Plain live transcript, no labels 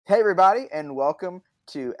Hey, everybody, and welcome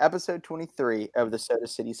to episode 23 of the Soda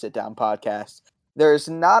City Sitdown podcast. There's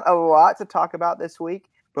not a lot to talk about this week,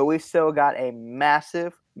 but we've still got a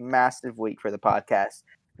massive week for the podcast.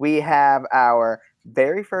 We have our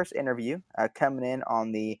very first interview coming in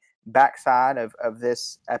on the backside of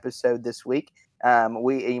this episode this week.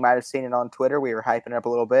 You might have seen it on Twitter. We were hyping it up a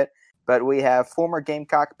little bit, but we have former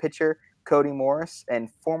Gamecock pitcher Cody Morris and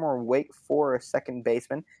former Wake Forest second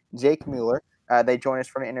baseman Jake Mueller. They join us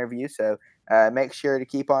for an interview, so make sure to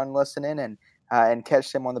keep on listening and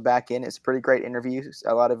catch them on the back end. It's a pretty great interview.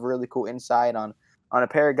 A lot of really cool insight on a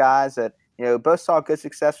pair of guys that both saw good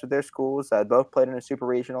success with their schools. Both played in a super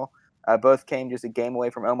regional. Both came just a game away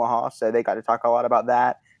from Omaha, so they got to talk a lot about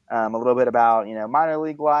that. A little bit about minor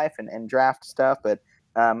league life and draft stuff. But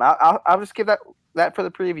I'll just give that for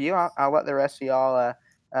the preview. I'll let the rest of y'all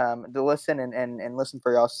to listen and listen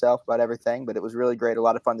for yourself about everything. But it was really great. A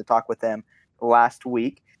lot of fun to talk with them last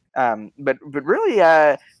week. But really,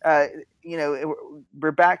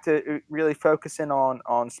 we're back to really focusing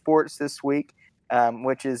on sports this week,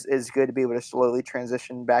 which is good to be able to slowly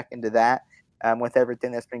transition back into that with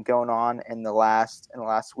everything that's been going on in the last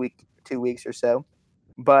week, 2 weeks or so.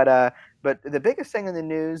 But the biggest thing in the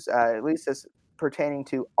news, at least as pertaining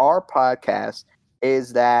to our podcast,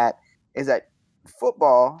 is that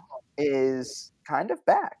football is kind of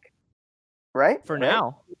back, right? For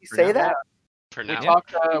now. You say that? For now. We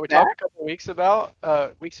talked a couple of weeks ago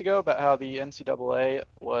about how the NCAA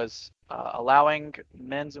was allowing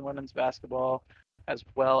men's and women's basketball as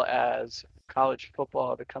well as college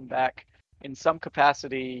football to come back in some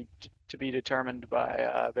capacity to be determined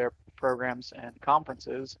by their programs and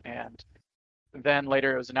conferences. And then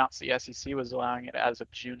later it was announced the SEC was allowing it as of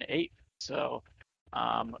June 8th. So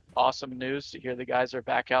awesome news to hear the guys are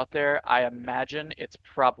back out there. I imagine it's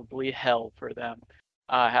probably hell for them.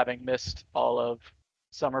 Having missed all of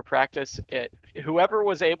summer practice, whoever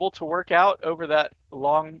was able to work out over that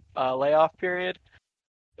long layoff period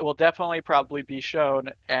will definitely probably be shown,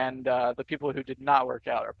 and the people who did not work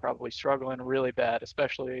out are probably struggling really bad,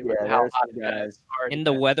 especially with how hot it is. And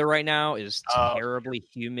the weather right now is terribly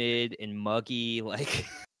humid and muggy. Like,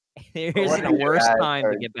 there isn't a worse time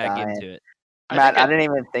to get back into it. Matt, I didn't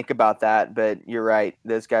even think about that, but you're right.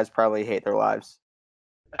 Those guys probably hate their lives.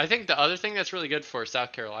 I think the other thing that's really good for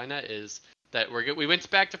South Carolina is that we went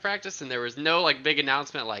back to practice and there was no big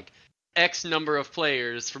announcement like X number of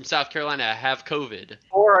players from South Carolina have COVID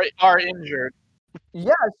or are injured.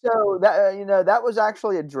 Yeah, so that that was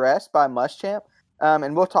actually addressed by Muschamp,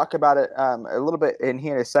 and we'll talk about it a little bit in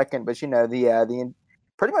here in a second. But the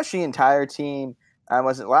pretty much the entire team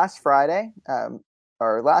was it last Friday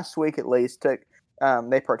or last week at least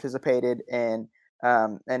they participated in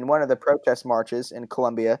one of the protest marches in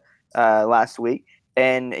Columbia last week.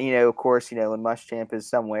 And, of course, when Muschamp is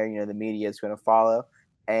somewhere, the media is going to follow.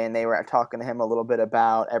 And they were talking to him a little bit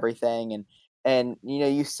about everything. And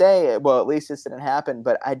you say, well, at least this didn't happen.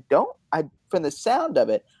 But from the sound of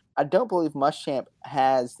it, I don't believe Muschamp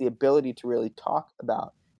has the ability to really talk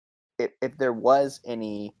about if there was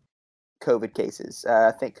any COVID cases.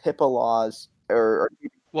 I think HIPAA laws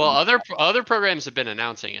Well, other programs have been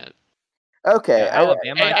announcing it. Okay. Yeah,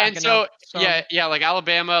 Alabama. And so, like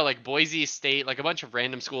Alabama, like Boise State, like a bunch of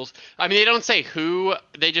random schools. I mean, they don't say who,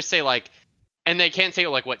 they just say and they can't say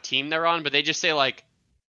what team they're on, but they just say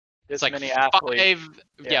it's like many athletes.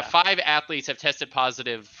 Five athletes have tested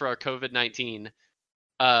positive for COVID-19.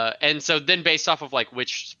 And so then based off of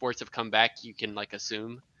which sports have come back, you can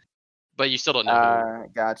assume, but you still don't know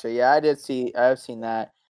who. Gotcha. Yeah, I've seen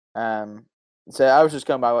that. So I was just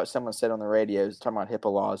going by what someone said on the radio, talking about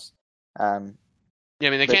HIPAA laws. I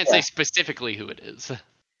mean, they can't say specifically who it is.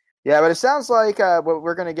 Yeah, but it sounds like what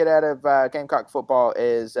we're going to get out of Gamecock football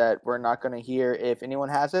is that we're not going to hear if anyone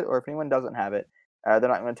has it or if anyone doesn't have it. They're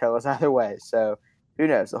not going to tell us either way. So who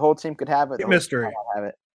knows? The whole team could have it. Mystery. Have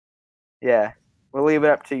it. Yeah, we'll leave it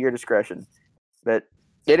up to your discretion. But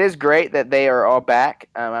it is great that they are all back.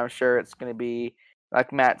 I'm sure it's going to be,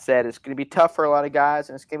 like Matt said, it's going to be tough for a lot of guys,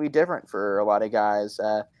 and it's going to be different for a lot of guys.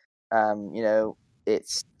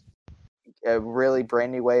 It's a really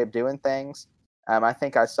brand new way of doing things. I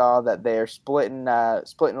think I saw that they're splitting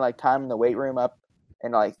time in the weight room up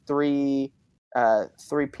in three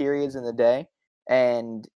periods in the day,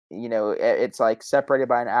 and it's separated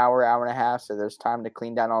by an hour and a half, so there's time to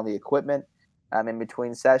clean down all the equipment in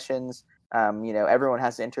between sessions. Everyone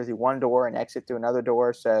has to enter through one door and exit through another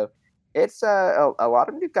door, so it's a lot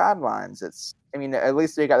of new guidelines. At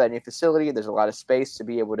least they got that new facility. There's a lot of space to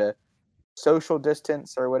be able to social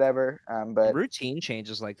distance or whatever. But routine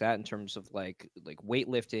changes like that in terms of like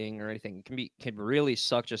weightlifting or anything can really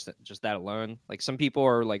suck just that alone. Like some people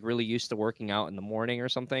are like really used to working out in the morning or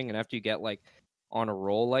something, and after you get like on a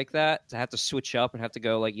roll like that, to have to switch up and have to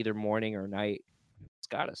go like either morning or night, it's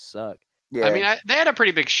gotta suck. yeah, I mean, they had a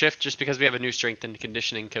pretty big shift just because we have a new strength and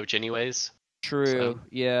conditioning coach, anyways. True. So.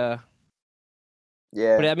 Yeah.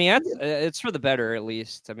 yeah. But I mean, it's for the better at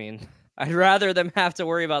least. I mean, I'd rather them have to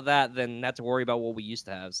worry about that than have to worry about what we used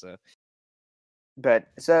to have. So. But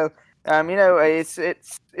so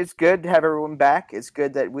it's good to have everyone back. It's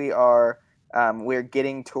good that we're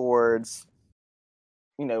getting towards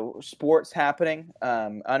sports happening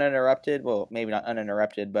uninterrupted. Well, maybe not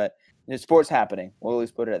uninterrupted, but sports happening. We'll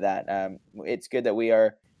always put it at that. It's good that we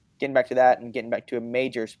are getting back to that and getting back to a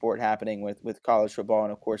major sport happening with college football,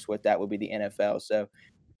 and of course with that would be the NFL. So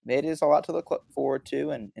it is a lot to look forward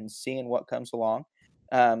to and seeing what comes along.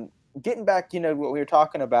 Getting back, what we were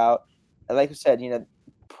talking about, like I said,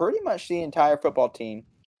 pretty much the entire football team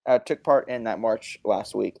took part in that march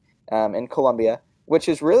last week in Columbia, which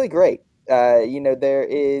is really great. There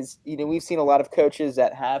is, we've seen a lot of coaches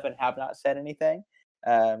that have and have not said anything.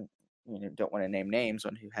 Don't want to name names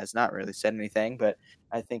on who has not really said anything, but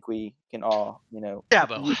I think we can all,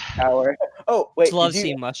 Dabo. Oh, wait. Love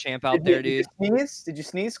seeing Muschamp out there, dude. Did you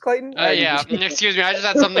sneeze, Clayton? Yeah. Excuse me. I just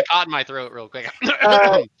had something caught in my throat real quick.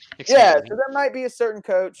 Yeah, Excuse me. so there might be a certain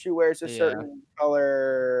coach who wears a certain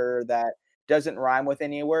color that doesn't rhyme with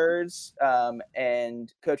any words,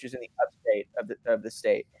 and coaches in the upstate of the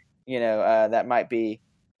state, that might be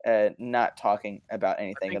not talking about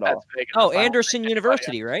anything at all. Oh, Anderson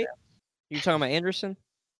University, right? You talking about Anderson?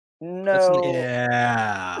 No.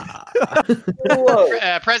 Yeah.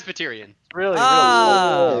 Presbyterian. Really,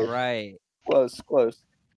 close. Right. Close.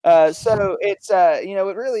 So it's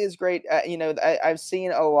it really is great. I've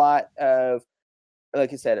seen a lot of,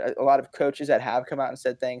 like I said, a lot of coaches that have come out and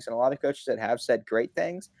said things, and a lot of coaches that have said great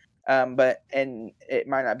things. But it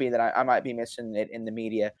might not be that I might be missing it in the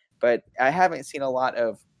media, but I haven't seen a lot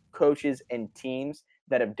of coaches and teams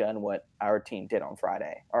that have done what our team did on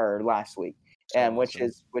Friday or last week, and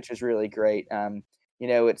awesome. which is really great. I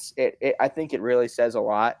think it really says a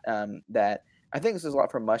lot. That I think this is a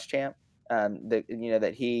lot from Muschamp.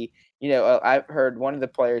 That he, I've heard one of the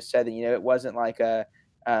players said that it wasn't like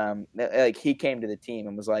like he came to the team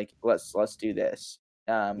and was like, let's do this.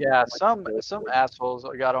 Some assholes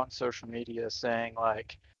got on social media saying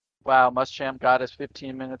like, wow, Muschamp got us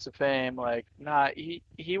 15 minutes of fame. Like, nah,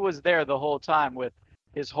 he was there the whole time with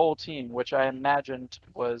his whole team, which I imagined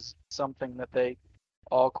was something that they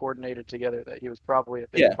all coordinated together, that he was probably a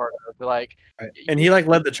big part of. Like, and he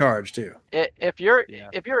led the charge too. If you're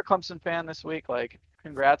a Clemson fan this week, like,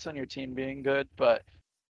 congrats on your team being good, but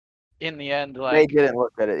in the end, like, they didn't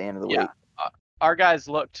look good at the end of the week. Our guys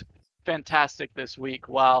looked fantastic this week.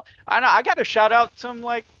 While I got to shout out some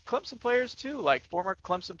like Clemson players too, like former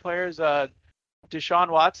Clemson players, Deshaun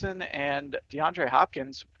Watson and DeAndre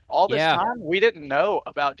Hopkins. All this time, we didn't know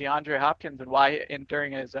about DeAndre Hopkins and why.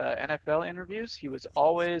 During his NFL interviews, he would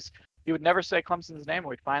never say Clemson's name.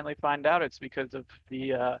 We finally find out it's because of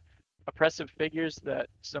the oppressive figures that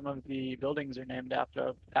some of the buildings are named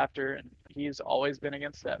after, and he's always been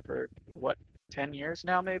against that for 10 years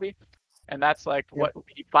now, maybe. And that's like what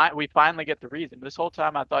we finally get the reason. This whole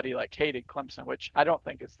time I thought he like hated Clemson, which I don't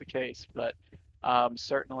think is the case, but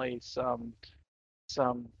certainly some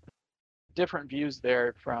different views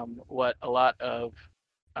there from what a lot of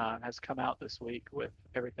has come out this week with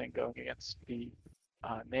everything going against the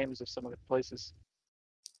names of some of the places.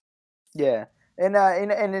 Yeah, and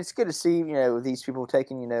it's good to see these people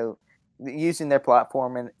taking using their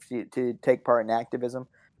platform and to take part in activism.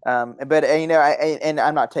 But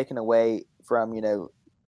I'm not taking away from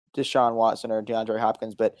Deshaun Watson or DeAndre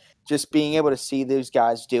Hopkins, but just being able to see those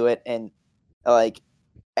guys do it and like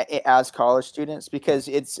as college students, because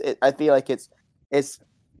I feel like it's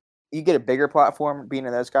you get a bigger platform being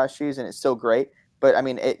in those guys' shoes, and it's still great. But I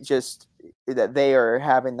mean, it just that they are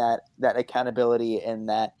having that accountability and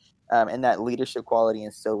that leadership quality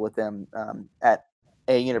instilled with them at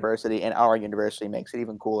a university, and our university makes it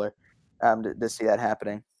even cooler to see that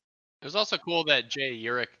happening. It was also cool that Jay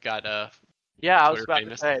Urich got I was Twitter about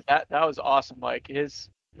famous. to say that was awesome. Like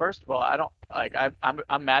first of all, I'm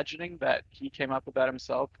imagining that he came up with that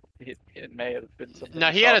himself. It may have been something. No,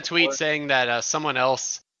 he had a tweet saying that someone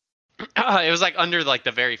else. It was like under like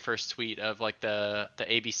the very first tweet of like the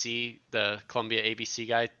ABC, the Columbia ABC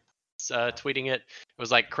guy tweeting it. It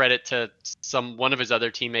was like credit to one of his other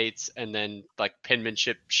teammates, and then like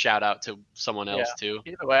penmanship shout out to someone else too.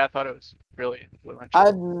 Either way, I thought it was really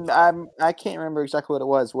influential. I can't remember exactly what it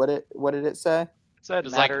was. What did it say? It said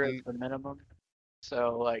was like matter is the minimum.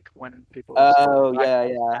 So like when people Oh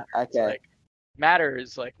yeah, it's okay. like matter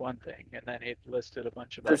is like one thing, and then it listed a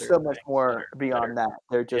bunch of There's other so much things more beyond that.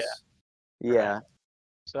 They're just yeah.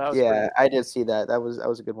 So that was Yeah, I did see that. That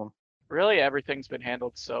was a good one. really everything's been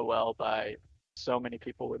handled so well by so many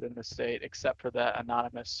people within the state, except for that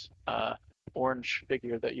anonymous orange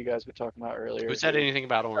figure that you guys were talking about earlier. Who said anything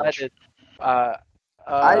about orange? I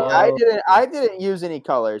didn't use any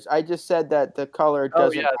colors. I just said that the color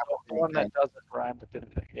doesn't. Oh yeah, the one that doesn't rhyme with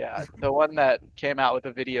anything. Yeah, the one that came out with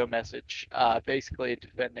a video message, basically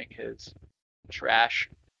defending his trash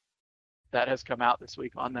that has come out this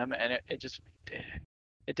week on them, and it just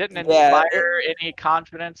didn't inspire any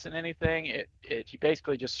confidence in anything. He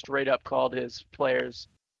basically just straight up called his players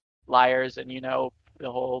liars, and the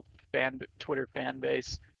whole Twitter fan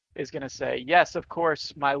base is gonna say, yes, of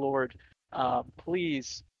course, my lord.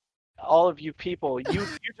 Please, all of you people, you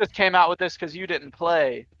just came out with this because you didn't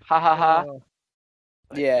play. Ha ha ha.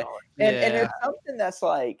 Yeah, and it's something that's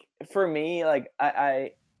like, for me, like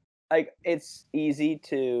I like, it's easy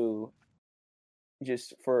to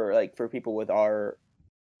just for people with our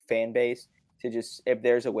fan base to just, if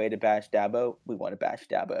there's a way to bash Dabo, we want to bash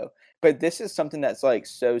Dabo. But this is something that's like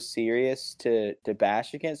so serious to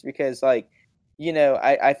bash against, because like,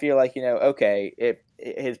 I feel like, okay, if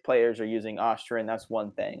his players are using Austrian, that's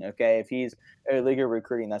one thing. Okay, if he's illegal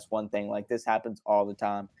recruiting, that's one thing. Like, this happens all the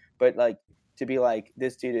time. But like, to be like,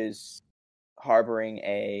 this dude is harboring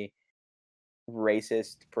a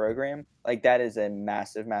racist program, like, that is a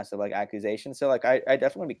massive like accusation. So like, I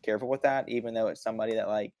definitely be careful with that, even though it's somebody that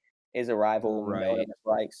like is a rival, right?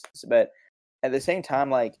 Likes. But at the same time,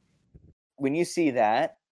 like, when you see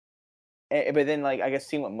that, but then like, I guess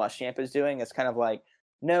seeing what Muschamp is doing, it's kind of like,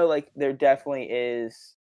 no, like, there definitely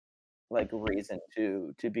is like reason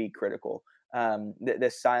to be critical.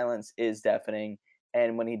 The silence is deafening,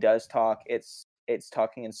 and when he does talk, it's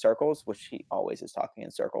talking in circles, which he always is talking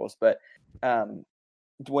in circles. But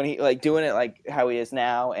when he like doing it like how he is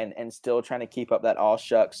now, and still trying to keep up that all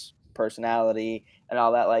shucks personality and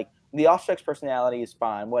all that, like, the all shucks personality is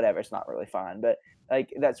fine, whatever, it's not really fine, but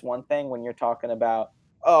like, that's one thing when you're talking about,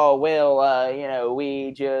 oh well,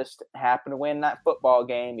 we just happened to win that football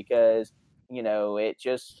game because it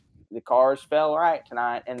just, the cars fell right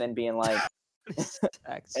tonight, and then being like,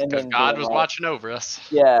 and then God was watching over us.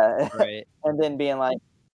 Yeah, right. And then being like,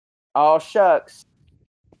 oh shucks,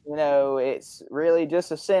 it's really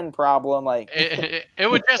just a sin problem. Like, it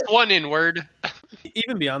was just one N-word.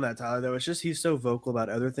 Even beyond that, Tyler, though, it's just he's so vocal about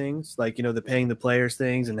other things, like, the paying the players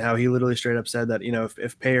things, and how he literally straight up said that,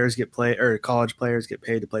 if players get college players get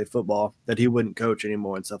paid to play football, that he wouldn't coach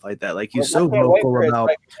anymore and stuff like that. Like, he's so vocal about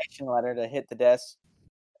his resignation letter to hit the desk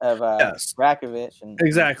of Rakovic. And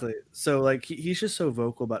exactly. So like, he's just so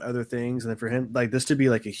vocal about other things, and then for him, like, this to be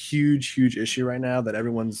like a huge issue right now that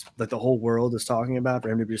everyone's, like, the whole world is talking about, for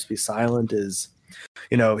him to just be silent is,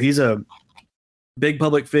 he's a big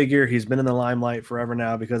public figure. He's been in the limelight forever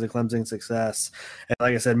now because of Clemson's success, and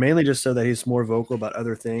like I said, mainly just so that he's more vocal about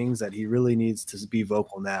other things, that he really needs to be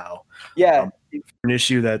vocal now. An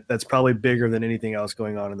issue that's probably bigger than anything else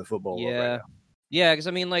going on in the football world right now. Yeah, because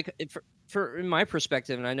I mean, like, for in my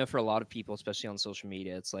perspective, and I know for a lot of people, especially on social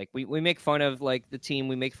media, it's like we make fun of like the team,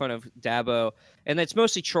 we make fun of Dabo, and it's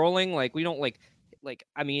mostly trolling. Like, we don't like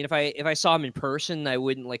I mean, if I saw him in person, I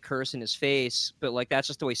wouldn't like curse in his face, but like, that's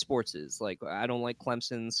just the way sports is. Like, I don't like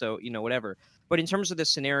Clemson, so whatever. But in terms of this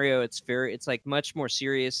scenario, it's like much more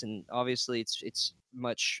serious, and obviously it's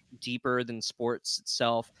much deeper than sports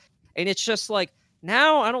itself. And it's just like,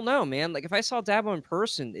 now I don't know, man. Like, if I saw Dabo in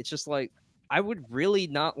person, it's just like, I would really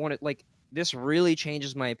not want to, like, this really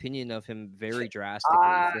changes my opinion of him very drastically.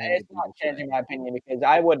 It's not changing my opinion, because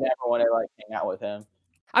I would never want to like hang out with him.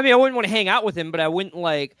 I mean, I wouldn't want to hang out with him, but I wouldn't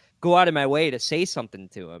like go out of my way to say something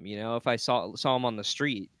to him, if I saw him on the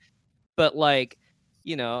street. But like,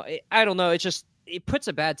 I don't know. It puts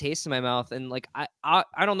a bad taste in my mouth, and like,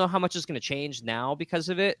 I don't know how much is going to change now because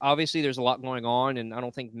of it. Obviously, there's a lot going on, and I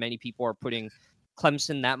don't think many people are putting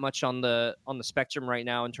Clemson that much on the spectrum right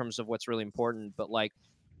now in terms of what's really important. But like,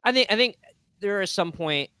 I think there is at some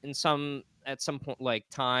point, like,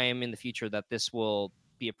 time in the future, that this will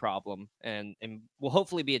be a problem and will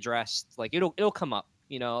hopefully be addressed. Like, it'll come up,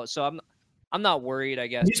 so I'm not worried, I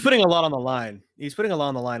guess. He's putting a lot on the line.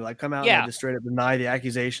 Like come out and Yeah. like, just straight up deny the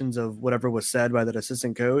accusations of whatever was said by that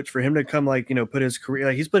assistant coach. For him to come like, put his career,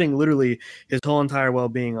 like he's putting literally his whole entire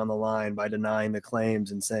well-being on the line by denying the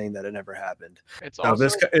claims and saying that it never happened. It's So also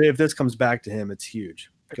if this comes back to him, it's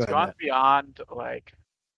huge. it's gone beyond like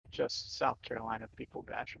just South Carolina people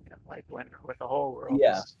bashing him. Like when the whole world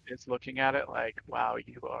is looking at it like, wow,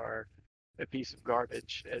 you are a piece of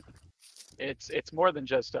garbage. It's more than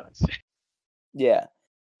just us. Yeah.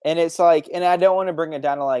 And it's like, and I don't want to bring it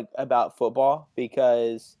down to like about football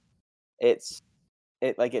because it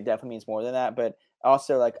definitely means more than that. But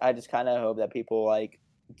also like, I just kind of hope that people like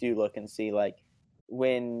do look and see like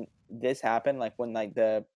when this happened, like when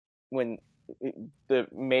the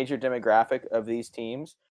major demographic of these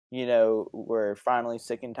teams, were finally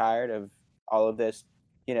sick and tired of all of this,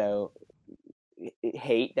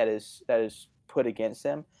 hate that is put against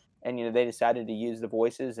them. And, they decided to use the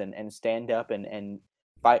voices and stand up and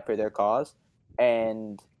fight for their cause.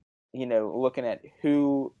 And, looking at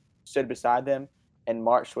who stood beside them and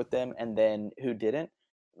marched with them and then who didn't.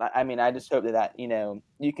 I mean, I just hope that,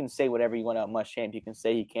 you can say whatever you want about Muschamp. You can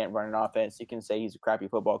say he can't run an offense. You can say he's a crappy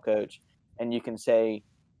football coach. And you can say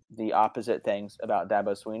the opposite things about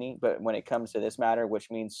Dabo Swinney. But when it comes to this matter,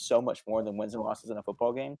 which means so much more than wins and losses in a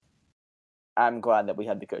football game, I'm glad that we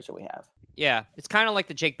have the coach that we have. Yeah, it's kind of like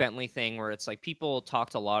the Jake Bentley thing where it's like people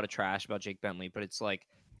talked a lot of trash about Jake Bentley, but it's like,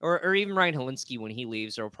 or even Ryan Helinski when he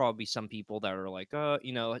leaves, there will probably be some people that are like,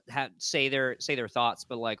 say their thoughts,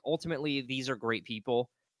 but like ultimately these are great people,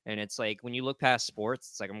 and it's like when you look past sports,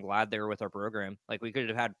 it's like I'm glad they're with our program. Like we could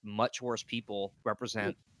have had much worse people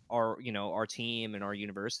represent our team and our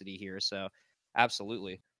university here, so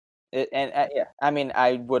absolutely. Yeah, I mean,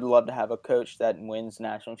 I would love to have a coach that wins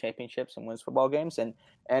national championships and wins football games, and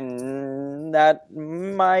that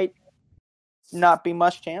might not be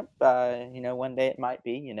Muschamp. One day it might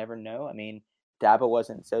be. You never know. I mean, Dabo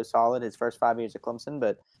wasn't so solid his first 5 years at Clemson,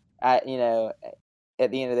 but at the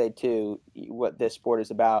end of the day, too, what this sport is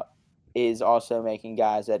about is also making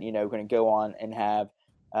guys that are going to go on and have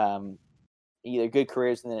either good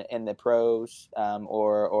careers in the pros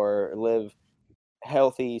or live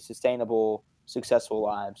healthy, sustainable, successful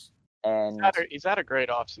lives. And he's had a great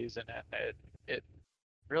offseason, and it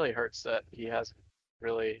really hurts that he hasn't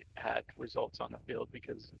really had results on the field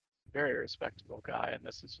because very respectable guy, and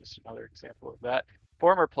this is just another example of that.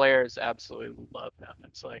 Former players absolutely love him.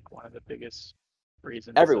 It's like one of the biggest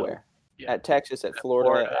reasons. Everywhere. At Texas, at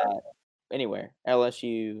Florida, at anywhere.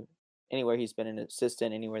 LSU, anywhere he's been an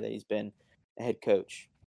assistant, anywhere that he's been a head coach.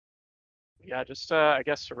 Yeah, just I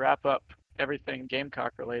guess to wrap up everything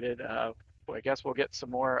Gamecock related, I guess we'll get some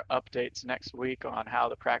more updates next week on how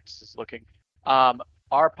the practice is looking.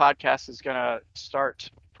 Our podcast is going to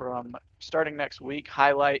starting next week,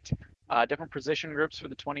 highlight different position groups for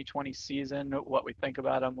the 2020 season, what we think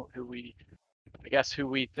about them, who we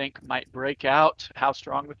think might break out, how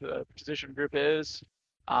strong the position group is.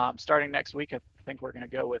 Starting next week, I think we're going to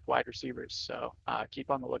go with wide receivers, so keep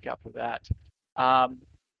on the lookout for that.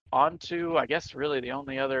 On to, I guess, really the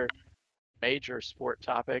only other major sport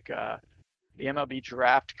topic, the MLB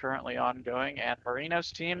draft currently ongoing, and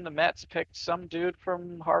Marino's team, the Mets, picked some dude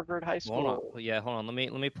from Harvard High School. Hold on. Let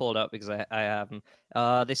me pull it up because I have him.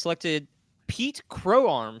 They selected Pete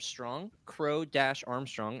Crow-Armstrong,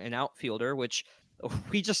 an outfielder, which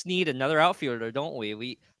we just need another outfielder, don't we?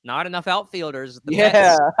 We not enough outfielders. The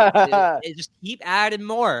Mets, they just keep adding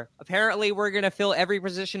more. Apparently, we're gonna fill every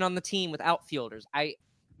position on the team with outfielders.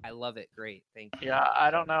 I love it. Great. Thank you. Yeah, I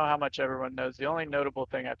don't know how much everyone knows. The only notable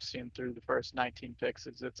thing I've seen through the first 19 picks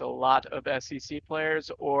is it's a lot of SEC players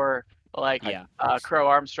or like Crow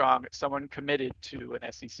Armstrong, someone committed to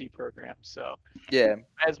an SEC program. So yeah,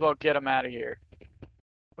 might as well get him out of here.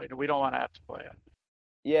 We don't want to have to play him.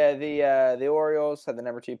 Yeah, the Orioles had the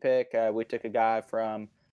number 2 pick. We took a guy from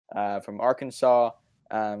Arkansas.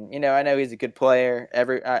 I know he's a good player.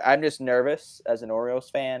 I'm just nervous as an Orioles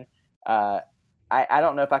fan. I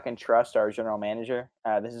don't know if I can trust our general manager.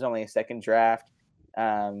 This is only a second draft.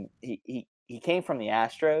 He came from the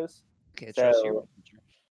Astros. Can't trust your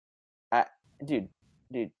dude,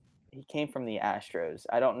 he came from the Astros.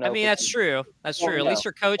 I don't know. I mean, that's true. That's true. At least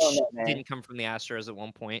your coach didn't come from the Astros at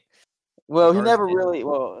one point. Well, he never really.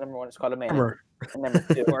 Well, number one, it's called a manager. And number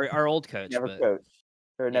 2, our old coach never coached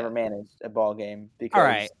or never managed a ball game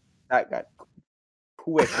because that got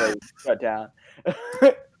quickly shut down.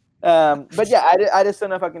 But yeah, I just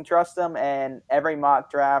don't know if I can trust them. And every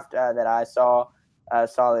mock draft that I saw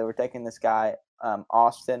they were taking this guy,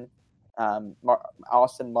 Austin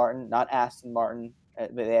Martin, not Aston Martin.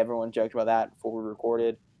 Everyone joked about that before we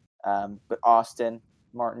recorded. But Austin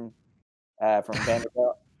Martin, from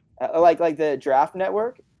Vanderbilt, like the Draft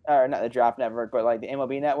Network, or not the Draft Network, but like the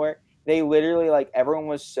MLB Network. They literally like everyone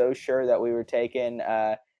was so sure that we were taking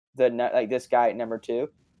this guy at number 2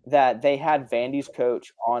 that they had Vandy's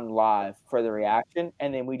coach on live for the reaction,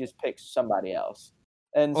 and then we just picked somebody else.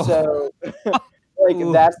 And so, like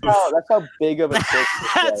that's how big of a trick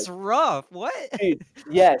That's rough. What? Dude,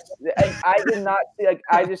 yes, I did not see. Like,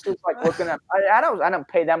 I just was like looking up. I don't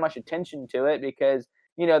pay that much attention to it because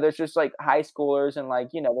there's just like high schoolers and like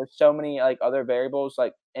there's so many like other variables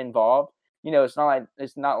like involved. It's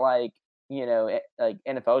not like like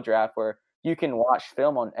NFL draft where you can watch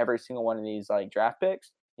film on every single one of these like draft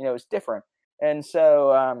picks. It's different, and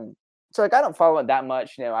so like I don't follow it that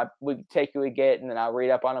much. I would take who we get, and then I'll read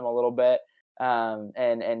up on them a little bit.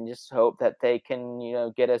 And just hope that they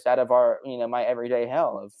can, get us out of our, my everyday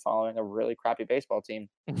hell of following a really crappy baseball team.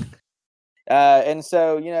 And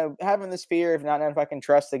so, having this fear of not knowing if I can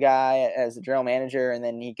trust the guy as a general manager, and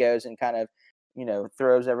then he goes and kind of,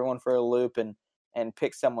 throws everyone for a loop and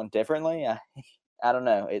picks someone differently. I don't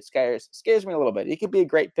know. It scares me a little bit. He could be a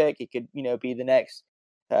great pick. He could, be the next,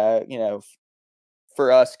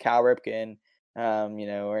 for us, Cal Ripken.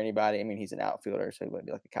 Or anybody. I mean, he's an outfielder, so he wouldn't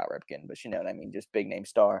be like a Cal Ripken, but you know what I mean, just big name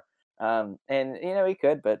star. And he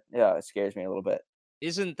could, but yeah, it scares me a little bit.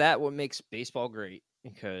 Isn't that what makes baseball great?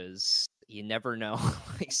 Because you never know.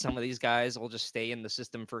 Like some of these guys will just stay in the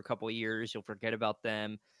system for a couple of years. You'll forget about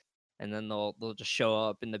them, and then they'll just show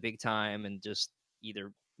up in the big time and just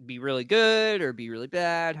either be really good or be really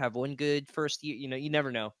bad. Have one good first year. You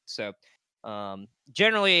never know. So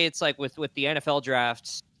generally, it's like with the NFL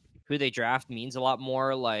drafts. Who they draft means a lot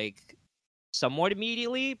more, like somewhat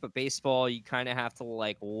immediately, but baseball, you kind of have to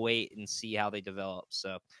like wait and see how they develop.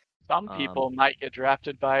 So some people might get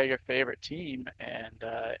drafted by your favorite team and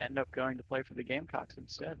end up going to play for the Gamecocks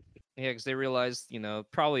instead. Yeah, because they realize,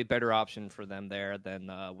 probably a better option for them there than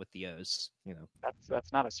with the O's.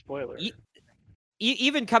 That's not a spoiler.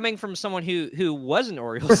 Even coming from someone who was an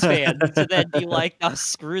Orioles fan to then be like, oh,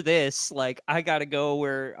 screw this, like I gotta go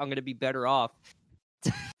where I'm gonna be better off.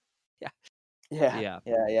 Yeah.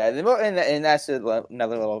 And that's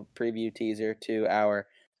another little preview teaser to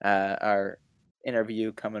our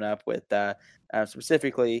interview coming up with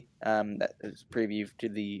specifically that is preview to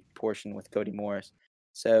the portion with Cody Morris.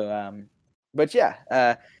 So, but yeah,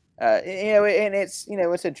 and it's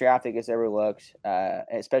it's a draft that gets overlooked,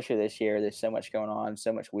 especially this year. There's so much going on,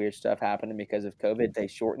 so much weird stuff happening because of COVID. They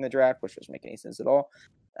shortened the draft, which doesn't make any sense at all.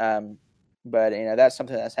 But that's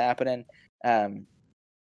something that's happening.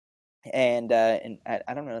 And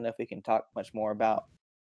I don't really know if we can talk much more about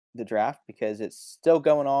the draft because it's still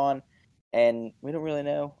going on, and we don't really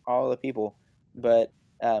know all the people. But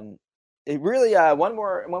it really one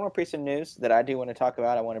more piece of news that I do want to talk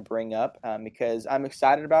about. I want to bring up because I'm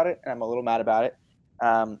excited about it and I'm a little mad about it.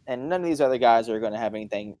 And none of these other guys are going to have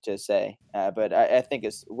anything to say, but I think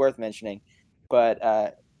it's worth mentioning. But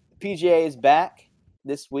PGA is back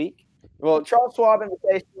this week. Well, Charles Schwab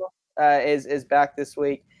Invitational is back this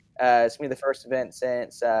week. It's going to be the first event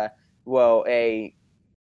since a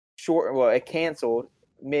canceled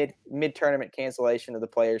mid tournament cancellation of the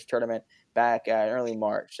Players Tournament back early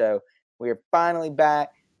March. So we are finally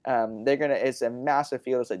back. It's a massive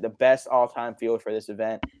field. It's like the best all time field for this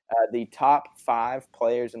event. The top 5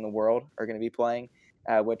 players in the world are going to be playing,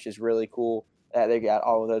 which is really cool. They got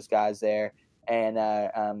all of those guys there, and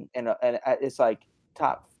it's like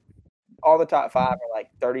all the top 5 are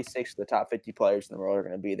like 36 of the top 50 players in the world are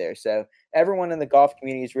going to be there. So everyone in the golf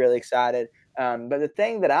community is really excited. But the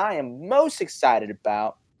thing that I am most excited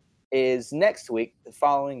about is next week, the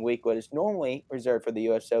following week, what is normally reserved for the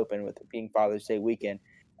U.S. Open with it being Father's Day weekend,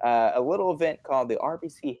 a little event called the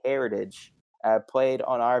RBC Heritage, played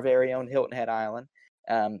on our very own Hilton Head Island,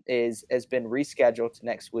 has been rescheduled to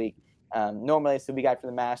next week. Normally it's the week after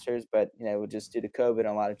the Masters, but just due to COVID and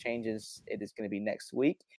a lot of changes, it is going to be next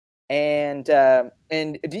week. And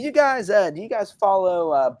do you guys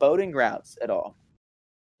follow boating routes at all?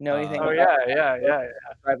 Know anything? Yeah.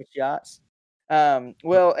 Private yachts.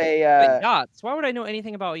 Wait, yachts. Why would I know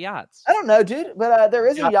anything about yachts? I don't know, dude. But there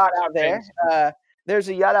is a yacht out there. There's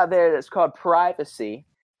a yacht out there that's called Privacy.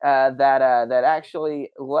 That actually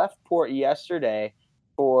left port yesterday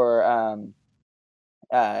for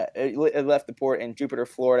it left the port in Jupiter,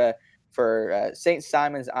 Florida, for St.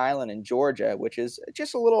 Simon's Island in Georgia, which is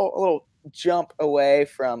just a little jump away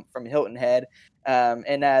from Hilton Head.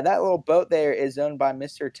 And that little boat there is owned by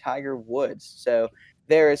Mr. Tiger Woods. So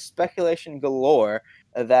there is speculation galore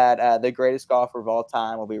that the greatest golfer of all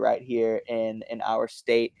time will be right here in our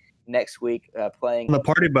state next week playing on the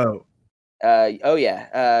party boat.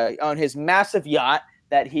 On his massive yacht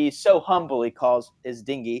that he so humbly calls his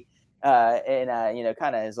dinghy. And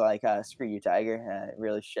kind of is like, screw you, Tiger.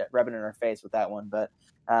 Really rubbing in our face with that one. But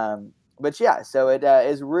yeah, so it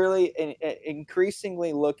is really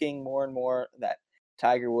increasingly looking more and more that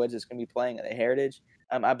Tiger Woods is going to be playing at the Heritage.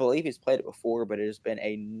 I believe he's played it before, but it has been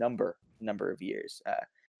a number of years.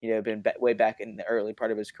 Been way back in the early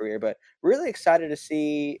part of his career. But really excited to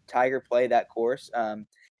see Tiger play that course. I'm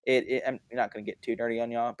not going to get too nerdy on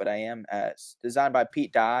y'all, but I am. Designed by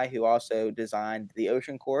Pete Dye, who also designed the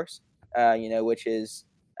Ocean Course. Which is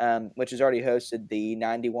already hosted the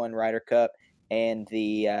 91 Ryder Cup and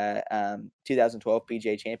the 2012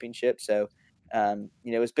 PGA Championship. So,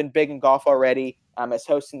 it's been big in golf already. It's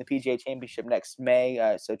hosting the PGA Championship next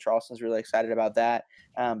May. So Charleston's really excited about that.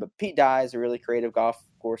 But Pete Dye is a really creative golf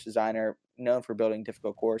course designer, known for building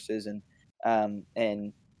difficult courses,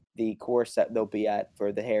 and the course that they'll be at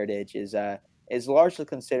for the Heritage is largely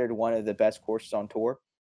considered one of the best courses on tour.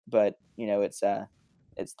 But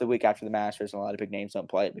it's the week after the Masters, and a lot of big names don't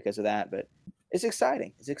play it because of that. But it's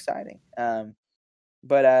exciting. That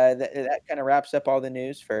kind of wraps up all the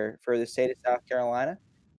news for the state of South Carolina.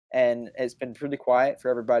 And it's been pretty quiet for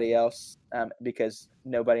everybody else because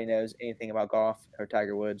nobody knows anything about golf or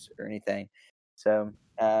Tiger Woods or anything. So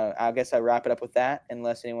I guess I'll wrap it up with that,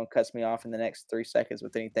 unless anyone cuts me off in the next 3 seconds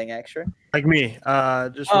with anything extra. Like me,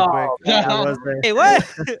 just real quick. Hey, what?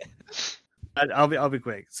 I'll be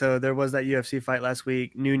quick. So there was that UFC fight last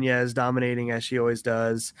week. Nunez dominating as she always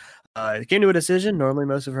does. It came to a decision. Normally,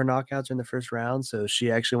 most of her knockouts are in the first round, so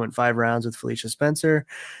she actually went 5 rounds with Felicia Spencer.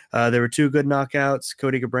 There were 2 good knockouts.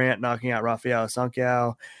 Cody Garbrandt knocking out Rafael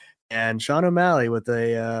Sankiao, and Sean O'Malley with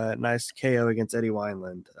a nice KO against Eddie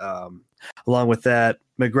Wineland. Along with that,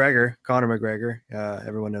 Conor McGregor,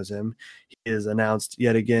 everyone knows him. He has announced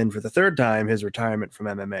yet again for the 3rd time his retirement from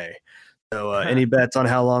MMA. So any bets on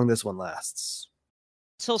how long this one lasts?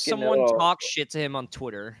 Until someone talks shit to him on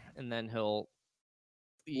Twitter, and then he'll...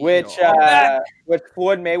 Which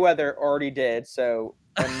Floyd Mayweather already did, so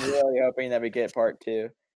I'm really hoping that we get part 2.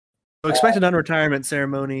 So expect an unretirement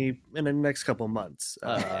ceremony in the next couple of months.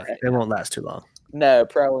 It won't last too long. No,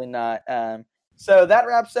 probably not. So that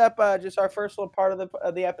wraps up just our first little part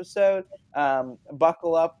of the episode.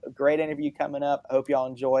 Buckle up. A great interview coming up. I hope y'all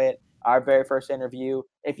enjoy it. Our very first interview.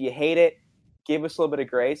 If you hate it, give us a little bit of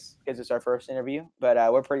grace because it's our first interview. But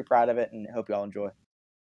we're pretty proud of it and hope y'all enjoy.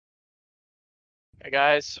 Hey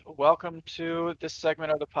guys, welcome to this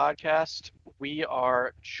segment of the podcast. We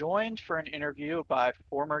are joined for an interview by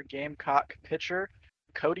former Gamecock pitcher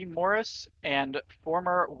Cody Morris and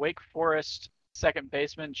former Wake Forest second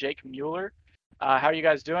baseman Jake Mueller. How are you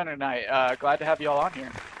guys doing tonight? Glad to have you all on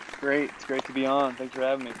here. Great. It's great to be on. Thanks for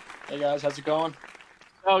having me. Hey guys, how's it going?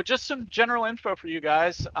 So just some general info for you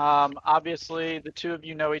guys. Obviously, the two of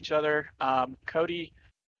you know each other. Cody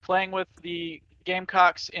playing with the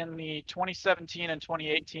Gamecocks in the 2017 and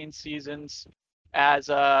 2018 seasons as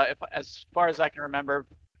far as I can remember,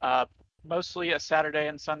 mostly a Saturday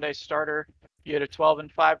and Sunday starter. You had a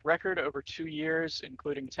 12-5 record over 2 years,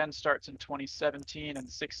 including 10 starts in 2017 and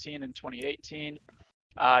 16 in 2018.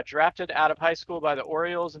 Drafted out of high school by the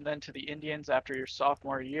Orioles and then to the Indians after your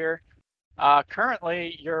sophomore year.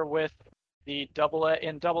 Currently, you're with the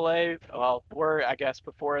AA. Well, were, I guess,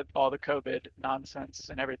 before all the COVID nonsense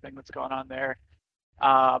and everything that's going on there.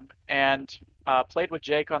 And played with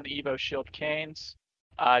Jake on the Evo Shield Canes.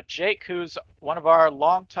 Jake, who's one of our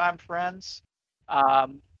longtime friends.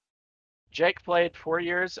 Jake played 4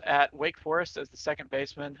 years at Wake Forest as the second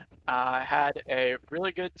baseman. Had a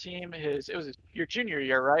really good team. It was your junior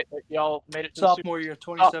year, right? That y'all made it to sophomore year,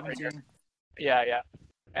 2017. Yeah.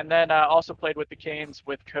 And then also played with the Canes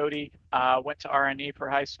with Cody. Went to RNE for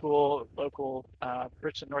high school, local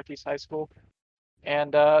Richland Northeast High School.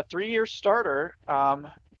 And 3-year starter,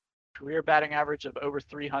 career batting average of over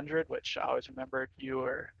 300, which I always remembered you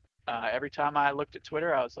were. Every time I looked at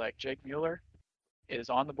Twitter, I was like, Jake Mueller is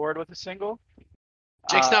on the board with a single.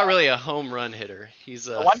 Jake's not really a home run hitter. He's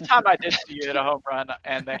One time I did see you hit a home run,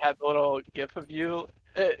 and they had the little gif of you.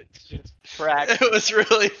 It's just cracked. It was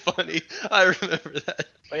really funny. I remember that.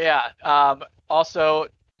 But yeah, also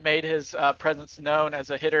made his presence known as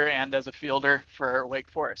a hitter and as a fielder for Wake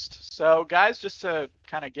Forest. So, guys, just to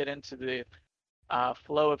kind of get into the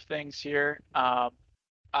flow of things here,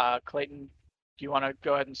 Clayton, do you want to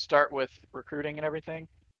go ahead and start with recruiting and everything?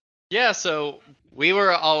 Yeah, so we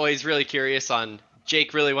were always really curious on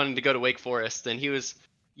Jake really wanting to go to Wake Forest, and he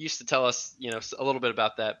used to tell us, a little bit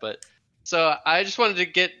about that. But so I just wanted to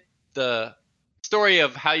get the story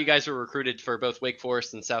of how you guys were recruited for both Wake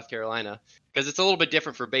Forest and South Carolina, because it's a little bit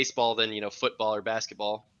different for baseball than football or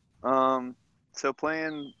basketball. So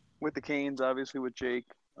playing with the Canes, obviously with Jake.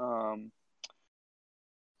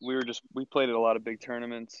 We played at a lot of big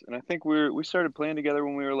tournaments, and I think we started playing together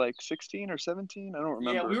when we were like 16 or 17. I don't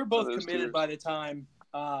remember. Yeah, we were both those committed years. by the time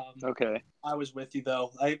Okay. I was with you,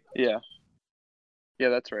 though. Yeah,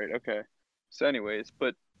 that's right. Okay. So, anyways,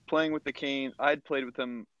 but playing with the Canes, I'd played with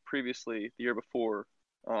them previously the year before,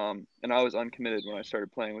 and I was uncommitted when I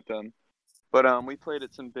started playing with them. But we played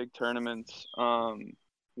at some big tournaments.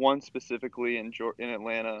 One specifically in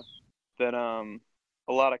Atlanta that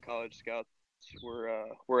a lot of college scouts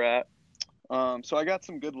were at. So I got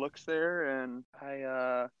some good looks there, and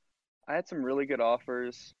I had some really good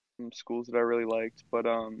offers from schools that I really liked. But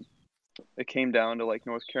it came down to like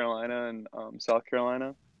North Carolina and South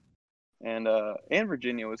Carolina, and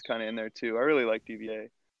Virginia was kind of in there too. I really liked UVA,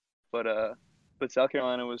 but South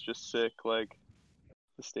Carolina was just sick. Like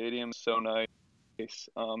the stadium's so nice.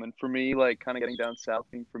 And for me, like kind of getting down south,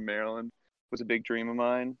 being from Maryland, was a big dream of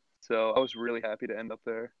mine. So I was really happy to end up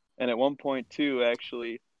there. And at one point too,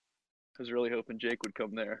 actually, I was really hoping Jake would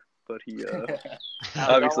come there, but he obviously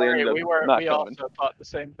Don't worry, ended up not we coming. also thought the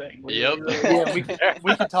same thing. Yep. Yeah,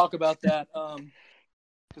 we could talk about that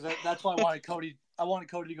because that's why I wanted Cody. I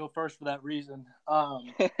wanted Cody to go first for that reason. So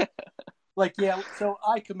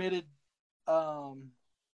I committed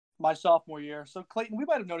my sophomore year. So Clayton, we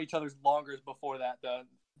might have known each other longer before that, though,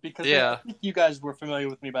 because I think you guys were familiar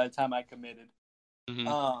with me by the time I committed.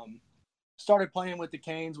 Mm-hmm. Started playing with the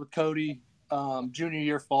Canes with Cody junior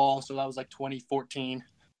year fall, so that was like 2014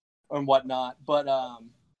 and whatnot. But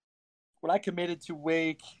when I committed to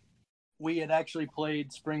Wake, we had actually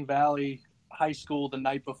played Spring Valley High School the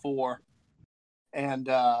night before, and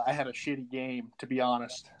I had a shitty game, to be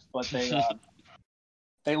honest. But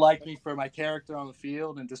they liked me for my character on the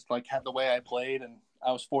field and just like had the way I played, and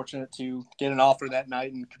I was fortunate to get an offer that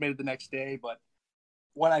night and committed the next day. But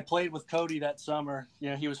when I played with Cody that summer,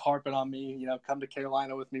 he was harping on me, come to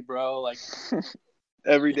Carolina with me, bro. Like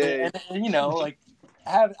every day. And like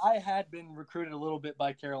I had been recruited a little bit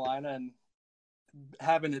by Carolina, and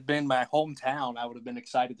having it been my hometown, I would have been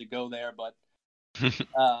excited to go there, but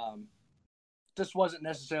just wasn't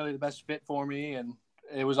necessarily the best fit for me. And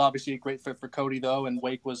it was obviously a great fit for Cody, though, and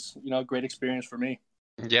Wake was, a great experience for me.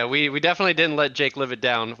 Yeah, we definitely didn't let Jake live it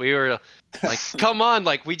down. We were like, come on,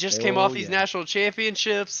 like we just came off these national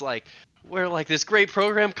championships. Like we're like this great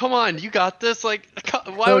program. Come on, you got this. Like,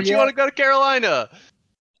 why would you want to go to Carolina?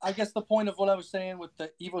 I guess the point of what I was saying with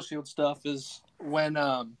the Evo Shield stuff is when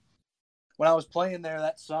I was playing there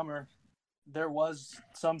that summer, there was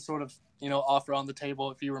some sort of, offer on the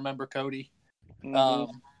table, if you remember, Cody.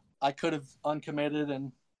 Mm-hmm. I could have uncommitted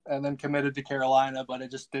and then committed to Carolina, but I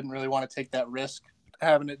just didn't really want to take that risk,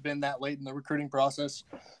 having it been that late in the recruiting process.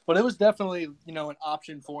 But it was definitely, an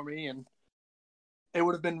option for me, and it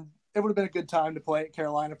would have been a good time to play at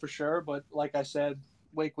Carolina for sure. But like I said,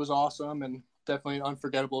 Wake was awesome and definitely an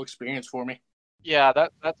unforgettable experience for me. Yeah,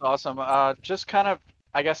 that's awesome. Just kind of,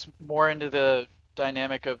 I guess, more into the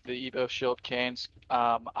dynamic of the Evo Shield Canes.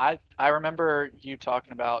 I remember you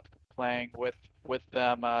talking about playing with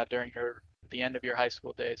them during the end of your high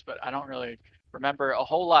school days, but I don't really remember a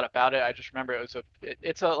whole lot about it. I just remember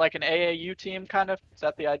it's like an AAU team, kind of. Is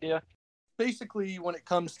that the idea? Basically, when it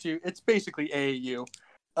comes to, it's basically AAU.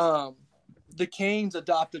 The Canes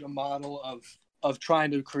adopted a model of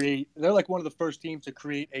trying to create. They're like one of the first teams to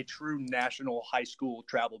create a true national high school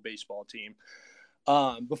travel baseball team.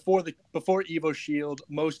 Before Evo Shield,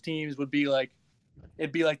 most teams would be like,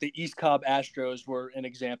 it'd be like the East Cobb Astros were an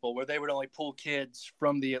example, where they would only pull kids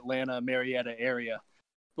from the Atlanta, Marietta area.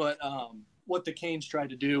 But what the Canes tried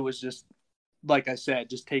to do was just, like I said,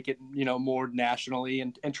 just take it, more nationally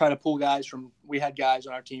and try to pull guys from. We had guys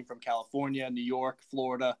on our team from California, New York,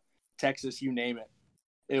 Florida, Texas, you name it.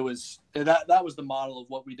 It was that was the model of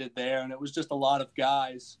what we did there, and it was just a lot of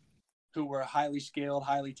guys who were highly skilled,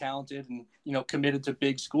 highly talented, and committed to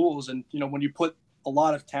big schools. And when you put a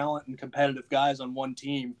lot of talent and competitive guys on one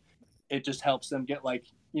team, it just helps them get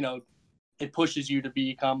it pushes you to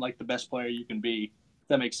become like the best player you can be. If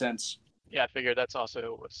that makes sense. Yeah, I figured that's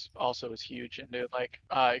was huge into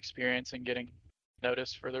experience and getting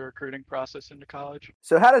noticed for the recruiting process into college.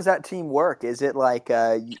 So how does that team work? Is it like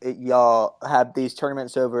y'all have these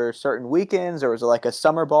tournaments over certain weekends, or is it like a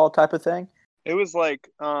summer ball type of thing? It was like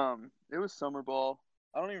it was summer ball.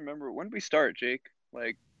 I don't even remember, when did we start, Jake?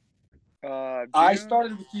 Like June? I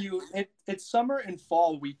started with you. It's summer and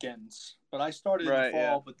fall weekends, but I started in the fall.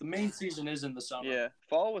 Yeah. But the main season is in the summer. Yeah,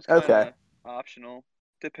 fall was kind of Okay. optional.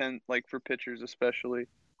 Like for pitchers especially,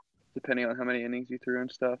 depending on how many innings you threw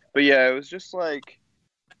and stuff. But yeah, it was just like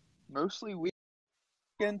mostly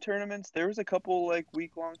weekend tournaments. There was a couple like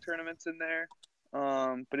week-long tournaments in there.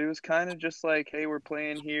 But it was kind of just like, hey, we're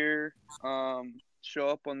playing here. Show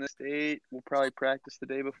up on this date. We'll probably practice the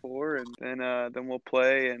day before, and then we'll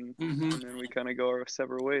play, and then we kind of go our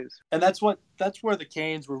separate ways. And that's where the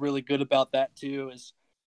Canes were really good about that too. Is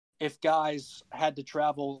if guys had to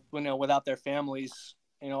travel, without their families,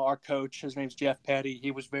 our coach, his name's Jeff Petty,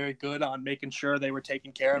 he was very good on making sure they were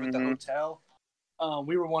taken care of at the hotel.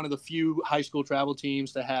 We were one of the few high school travel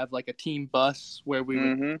teams to have like a team bus where we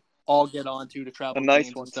would all get onto to travel. A nice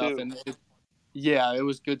games one and stuff. too. And it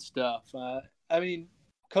was good stuff. I mean,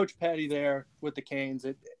 Coach Petty there with the Canes,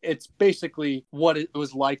 it's basically what it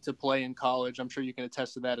was like to play in college. I'm sure you can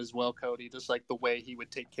attest to that as well, Cody. Just like the way he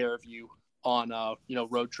would take care of you on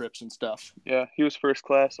road trips and stuff. Yeah, he was first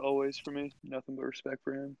class always for me. Nothing but respect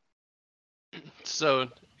for him. So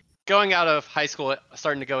going out of high school,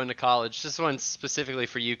 starting to go into college, this one's specifically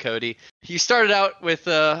for you, Cody. You started out with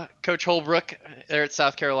Coach Holbrook there at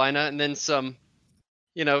South Carolina, and then some,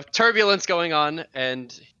 turbulence going on,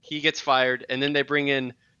 and he gets fired, and then they bring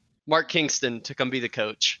in Mark Kingston to come be the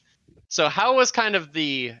coach. So how was kind of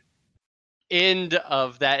the end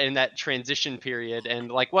of that in that transition period,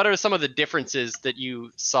 and like what are some of the differences that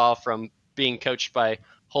you saw from being coached by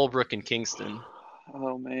Holbrook and Kingston?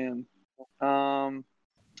 Oh man.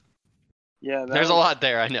 Yeah, there's a lot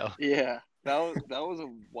there, I know. Yeah, that was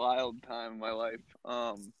a wild time in my life.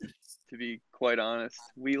 To be quite honest,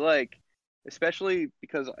 we especially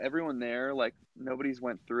because everyone there, nobody's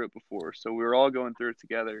went through it before, so we were all going through it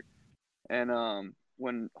together. And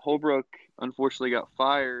when Holbrook unfortunately got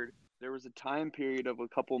fired, there was a time period of a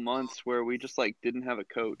couple months where we just didn't have a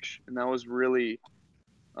coach, and that was really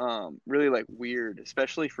weird,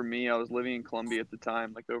 especially for me. I was living in Columbia at the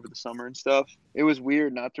time, over the summer and stuff. It was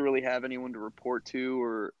weird not to really have anyone to report to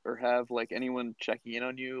or have anyone checking in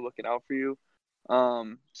on you, looking out for you.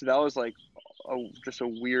 So that was just a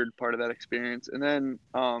weird part of that experience. And then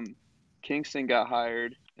Kingston got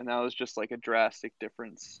hired, and that was just a drastic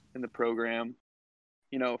difference in the program.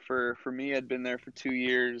 For me, I'd been there for 2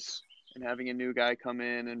 years, and having a new guy come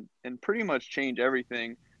in and pretty much change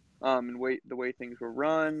everything. And the way things were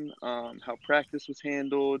run, how practice was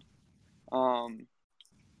handled.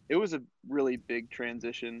 It was a really big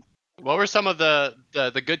transition. What were some of the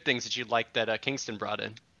good things that you liked that Kingston brought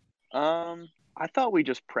in? I thought we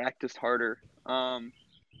just practiced harder.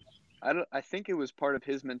 I think it was part of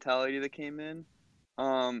his mentality that came in.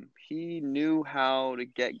 He knew how to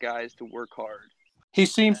get guys to work hard. He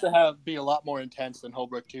seems to be a lot more intense than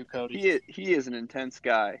Holbrook too, Cody. He is an intense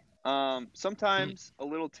guy. Sometimes a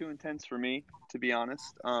little too intense for me, to be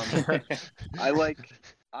honest. I like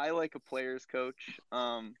a player's coach.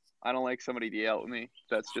 I don't like somebody to yell at me.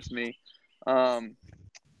 That's just me.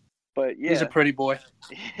 But yeah, he's a pretty boy.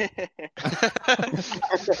 Yeah,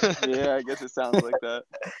 I guess it sounds like that.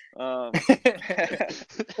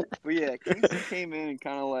 But yeah, Kingston came in and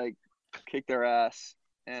kind of kicked our ass,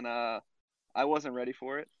 and I wasn't ready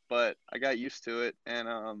for it, but I got used to it, and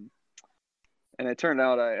it turned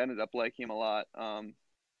out I ended up liking him a lot.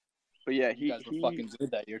 But yeah, you guys were fucking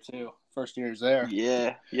good that year too. First year he was there.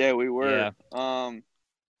 Yeah, we were. Yeah.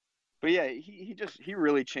 But yeah, he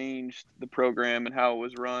really changed the program and how it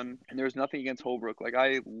was run. And there was nothing against Holbrook.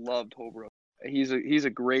 I loved Holbrook. He's a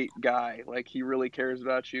great guy. He really cares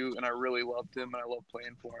about you, and I really loved him, and I love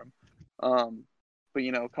playing for him.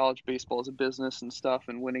 But college baseball is a business and stuff,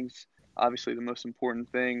 and winning's obviously the most important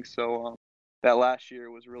thing. So that last year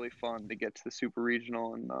was really fun to get to the Super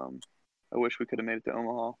Regional, and I wish we could have made it to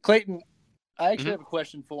Omaha. Clayton, I actually have a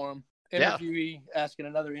question for him. Interviewee asking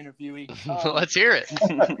another interviewee. Let's hear it.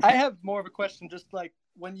 I have more of a question, just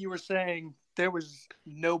when you were saying there was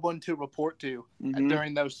no one to report to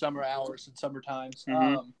during those summer hours and summer times.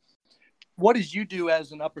 What did you do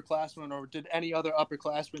as an upperclassman, or did any other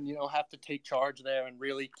upperclassman, have to take charge there and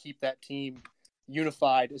really keep that team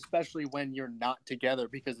unified, especially when you're not together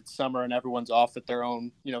because it's summer and everyone's off at their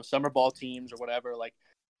own, summer ball teams or whatever?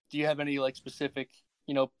 Do you have any specific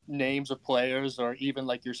names of players, or even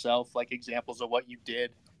yourself, examples of what you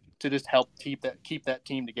did to just help keep that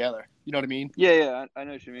team together? You know what I mean? Yeah, I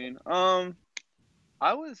know what you mean. I'm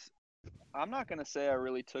not gonna say I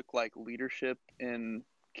really took leadership in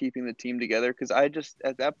keeping the team together, because I just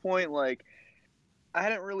at that point I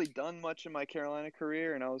hadn't really done much in my Carolina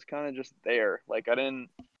career, and I was kind of just there.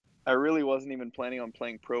 I really wasn't even planning on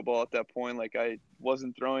playing pro ball at that point. I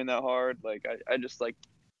wasn't throwing that hard. I just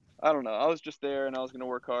I don't know. I was just there, and I was going to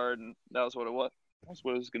work hard, and that was what it was. That's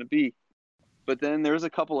what it was going to be. But then there was a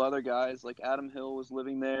couple other guys, Adam Hill was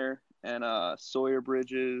living there, and Sawyer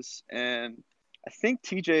Bridges, and I think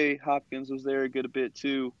TJ Hopkins was there a good bit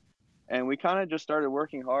too. And we kind of just started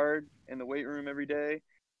working hard in the weight room every day.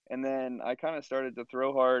 And then I kind of started to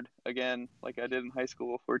throw hard again, like I did in high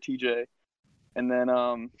school for TJ. And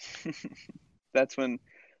then that's when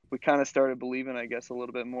we kind of started believing, I guess, a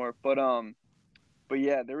little bit more. But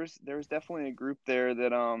yeah, there was definitely a group there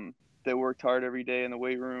that worked hard every day in the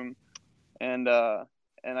weight room, and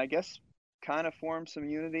I guess kind of formed some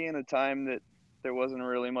unity in a time that there wasn't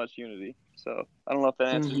really much unity. So I don't know if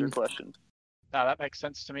that answers your question. No, that makes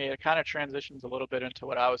sense to me. It kind of transitions a little bit into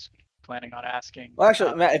what I was planning on asking. Well,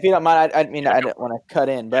 actually, Matt, if you don't mind, I mean, I don't want to cut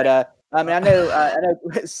in, but I mean, I know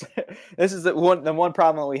this is the one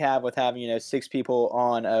problem that we have with having 6 people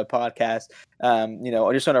on a podcast,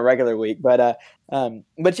 just on a regular week. But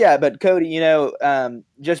Cody,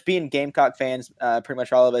 just being Gamecock fans, pretty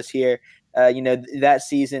much all of us here, that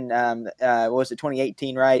season, what was it,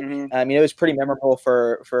 2018, right? Mm-hmm. It was pretty memorable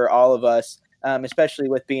for all of us. Especially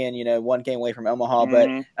with being, 1 game away from Omaha.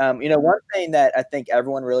 Mm-hmm. But, one thing that I think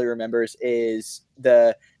everyone really remembers is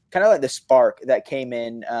the kind of like the spark that came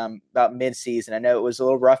in about mid-season. I know it was a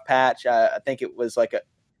little rough patch. I think it was like if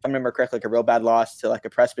I remember correctly, like a real bad loss to like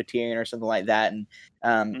a Presbyterian or something like that.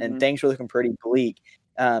 And things were looking pretty bleak.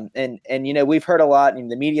 And we've heard a lot in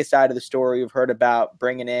the media side of the story. We've heard about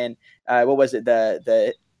bringing in, what was it,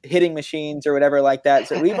 the hitting machines or whatever like that.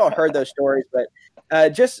 So we've all heard those stories, but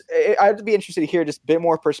I'd be interested to hear just a bit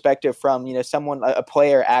more perspective from, someone, a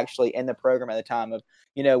player actually in the program at the time of,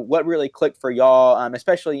 what really clicked for y'all,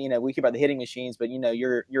 especially, we hear about the hitting machines, but,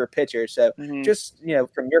 you're a pitcher. So just,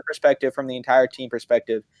 from your perspective, from the entire team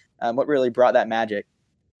perspective, what really brought that magic?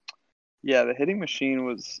 Yeah, the hitting machine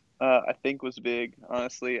was, I think was big,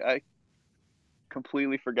 honestly. I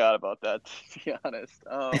completely forgot about that, to be honest.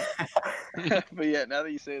 But yeah, now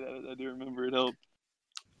that you say that, I do remember it helped.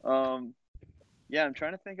 Yeah, I'm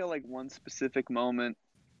trying to think of like one specific moment.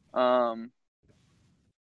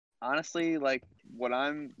 Honestly, like what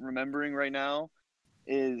I'm remembering right now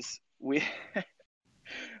is me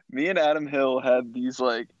and Adam Hill had these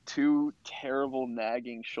like 2 terrible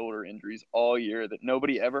nagging shoulder injuries all year that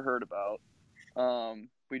nobody ever heard about.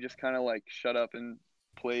 We just kind of like shut up and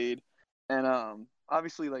played, and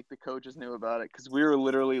obviously like the coaches knew about it because we were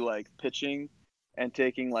literally like pitching and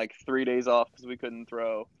taking like 3 days off because we couldn't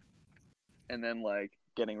throw, and then like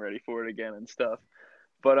getting ready for it again and stuff.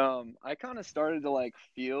 But I kind of started to like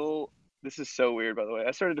feel, this is so weird by the way,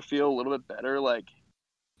 I started to feel a little bit better like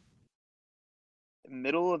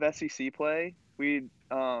middle of SEC play.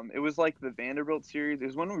 It was like the Vanderbilt series. It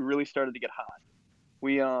was when we really started to get hot.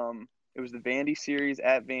 It was the Vandy series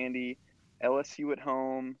at Vandy, LSU at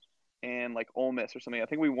home, and like Ole Miss or something. I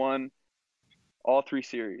think we won all 3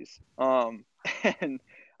 series. And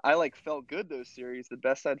I like felt good those series, the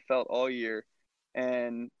best I'd felt all year.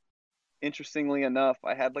 And interestingly enough,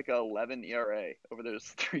 I had like a 11 ERA over those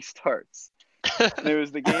 3 starts. And it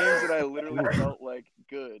was the games that I literally felt like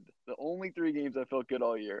good. The only 3 games I felt good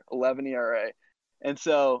all year, 11 ERA. And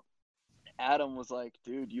so Adam was like,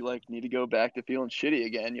 dude, you like need to go back to feeling shitty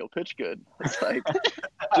again. You'll pitch good. It's like,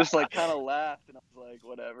 just like kind of laughed. And I was like,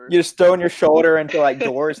 whatever. You're just throwing your shoulder into like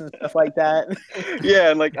doors and stuff like that. Yeah.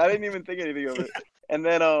 And like, I didn't even think anything of it. And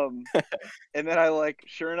then I like,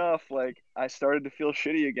 sure enough, like I started to feel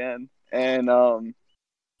shitty again. And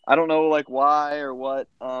I don't know like why or what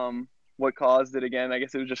caused it again. I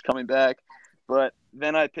guess it was just coming back. But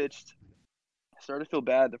then I started to feel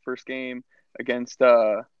bad the first game against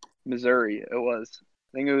Missouri. I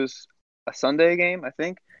think it was a Sunday game, I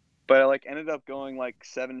think. But I like ended up going like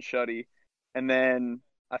 7 shutty, and then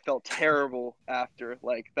I felt terrible after.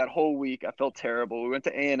 Like that whole week I felt terrible. We went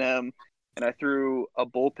to A&M and I threw a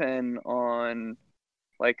bullpen on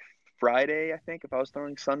like Friday, I think, if I was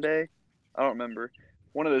throwing Sunday. I don't remember.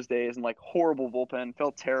 One of those days, and like horrible bullpen,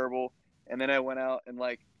 felt terrible. And then I went out and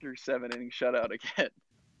like threw 7 innings shutout again.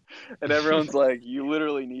 And everyone's like, you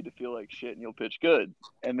literally need to feel like shit and you'll pitch good.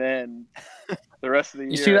 And then the rest of the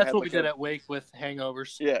year. You see, that's what we did at Wake with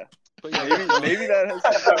hangovers. Yeah. But yeah, maybe that has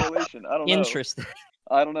some correlation. I don't know. Interesting.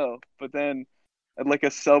 I don't know. But then at like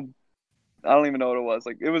a sub, I don't even know what it was.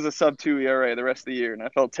 Like it was a sub 2 ERA the rest of the year, and I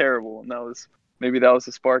felt terrible. And maybe that was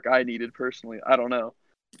the spark I needed personally. I don't know.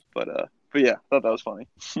 But yeah, I thought that was funny.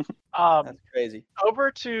 That's crazy.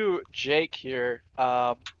 Over to Jake here.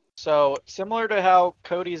 So similar to how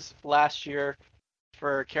Cody's last year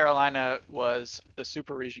for Carolina was the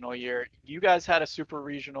super regional year, you guys had a super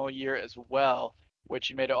regional year as well,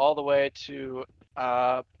 which you made it all the way to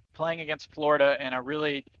playing against Florida. And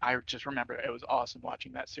I just remember it was awesome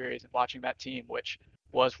watching that series and watching that team, which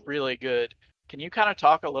was really good. Can you kind of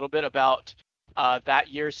talk a little bit about that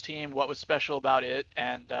year's team, what was special about it,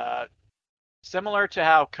 and similar to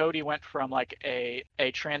how Cody went from like a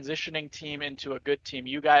transitioning team into a good team,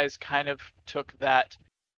 you guys kind of took that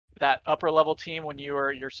that upper level team when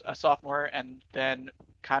you're a sophomore, and then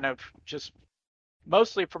kind of just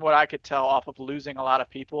mostly from what I could tell off of losing a lot of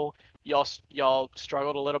people, y'all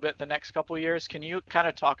struggled a little bit the next couple of years. Can you kind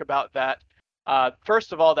of talk about that?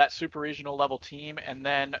 First of all, that super regional level team, and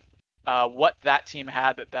then what that team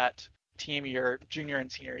had that team your junior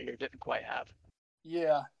and senior year didn't quite have.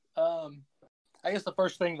 Yeah. I guess the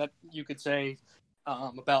first thing that you could say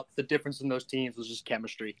about the difference in those teams was just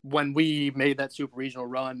chemistry. When we made that super regional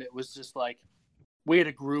run, it was just like we had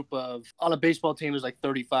a group of, on a baseball team, there's like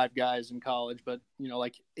 35 guys in college, but,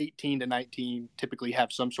 like 18 to 19 typically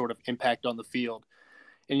have some sort of impact on the field.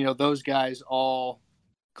 And, those guys all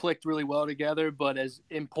clicked really well together, but as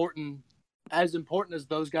important as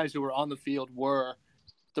those guys who were on the field were,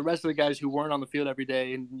 the rest of the guys who weren't on the field every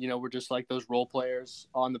day and, were just like those role players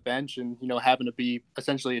on the bench and, having to be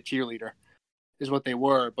essentially a cheerleader is what they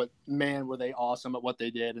were. But man, were they awesome at what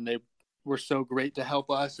they did. And they were so great to help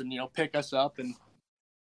us and, pick us up.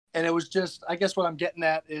 And it was just, I guess what I'm getting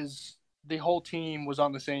at is the whole team was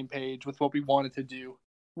on the same page with what we wanted to do.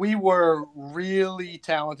 We were really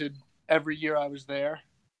talented every year I was there.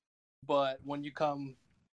 But when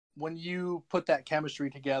you put that chemistry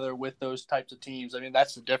together with those types of teams, I mean,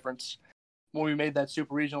 that's the difference. When we made that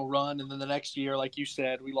super regional run, and then the next year, like you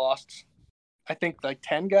said, we lost, I think, like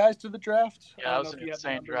 10 guys to the draft. Yeah, that was an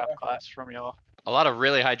insane draft class from y'all. A lot of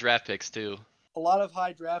really high draft picks, too. A lot of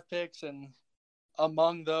high draft picks, and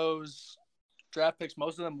among those draft picks,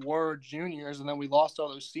 most of them were juniors, and then we lost all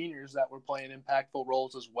those seniors that were playing impactful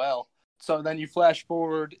roles as well. So then you flash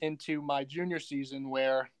forward into my junior season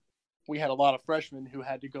where we had a lot of freshmen who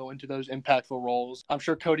had to go into those impactful roles. I'm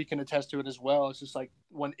sure Cody can attest to it as well. It's just like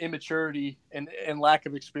when immaturity and lack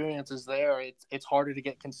of experience is there, it's harder to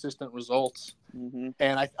get consistent results. Mm-hmm.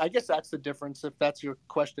 And I guess that's the difference, if that's your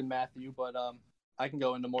question, Matthew. But I can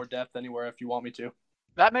go into more depth anywhere if you want me to.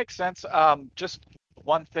 That makes sense. Just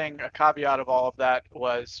one thing, a caveat of all of that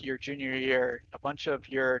was your junior year, a bunch of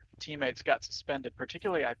your teammates got suspended,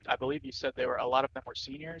 particularly I believe you said a lot of them were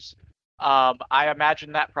seniors. I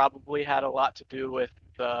imagine that probably had a lot to do with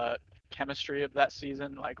the chemistry of that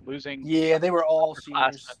season, like losing. Yeah, they were all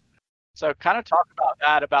seniors. So kind of talk about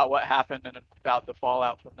that, about what happened and about the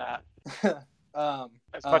fallout from that.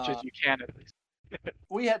 As much as you can, at least.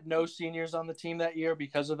 We had no seniors on the team that year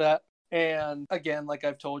because of that. And again, like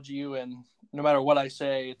I've told you, and no matter what I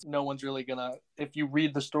say, no one's really gonna, if you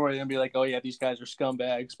read the story, they're gonna be like, oh yeah, these guys are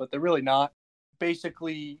scumbags, but they're really not.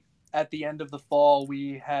 Basically, at the end of the fall,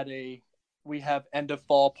 we have end of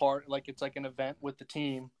fall part, like it's like an event with the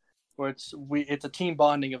team where it's a team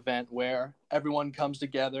bonding event where everyone comes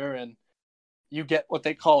together and you get what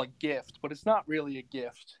they call a gift, but it's not really a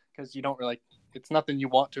gift because you don't really, it's nothing you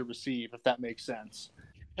want to receive, if that makes sense.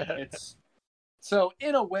 So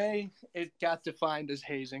in a way, it got defined as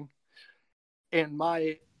hazing. In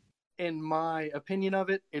my opinion of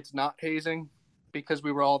it, it's not hazing because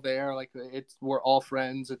we were all there. Like we're all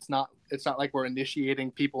friends. It's not like we're initiating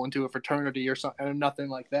people into a fraternity or something, or nothing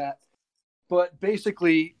like that. But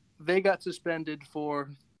basically, they got suspended for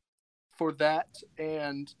that,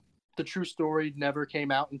 and the true story never came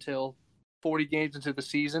out until 40 games into the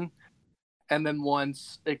season. And then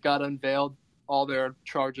once it got unveiled, all their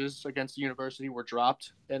charges against the university were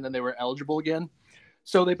dropped, and then they were eligible again.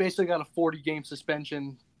 So they basically got a 40-game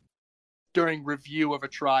suspension during review of a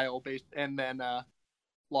trial, and then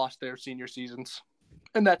lost their senior seasons.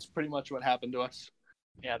 And that's pretty much what happened to us.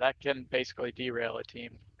 Yeah, that can basically derail a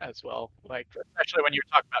team as well, like especially when you're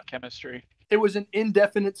talking about chemistry. It was an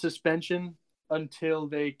indefinite suspension until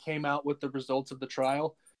they came out with the results of the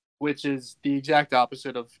trial, which is the exact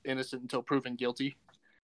opposite of innocent until proven guilty.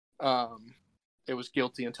 It was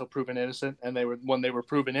guilty until proven innocent, and when they were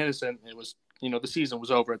proven innocent, it was, the season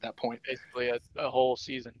was over at that point. Basically a whole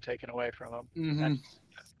season taken away from them. Mm-hmm.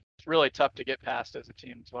 It's really tough to get past as a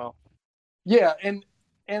team as well. Yeah, and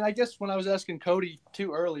I guess when I was asking Cody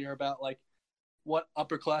too earlier about like what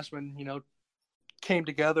upperclassmen, came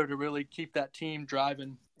together to really keep that team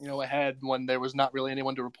driving, ahead when there was not really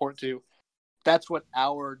anyone to report to, that's what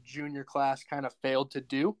our junior class kind of failed to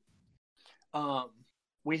do.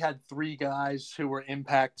 We had 3 guys who were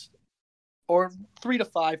or 3 to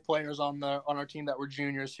 5 players on our team that were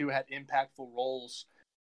juniors who had impactful roles.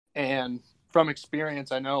 And from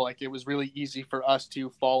experience, I know like it was really easy for us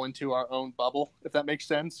to fall into our own bubble, if that makes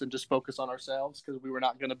sense, and just focus on ourselves because we were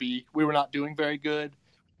not doing very good.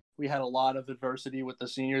 We had a lot of adversity with the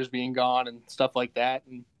seniors being gone and stuff like that.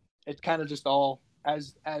 And it kind of just all,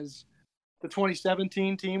 as the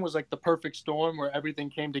 2017 team was like the perfect storm where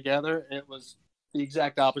everything came together, it was the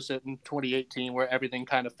exact opposite in 2018 where everything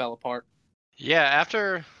kind of fell apart. Yeah,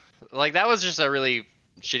 after, like, that was just a really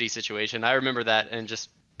shitty situation. I remember that and just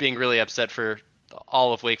being really upset for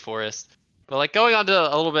all of Wake Forest. But like going on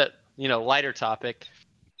to a little bit, lighter topic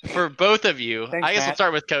for both of you. Thanks, I guess we'll Matt.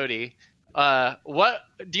 start with Cody.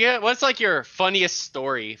 What's like your funniest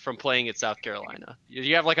story from playing at South Carolina? Do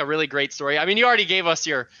you have like a really great story? I mean, you already gave us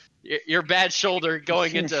your bad shoulder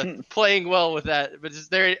going into playing well with that, but is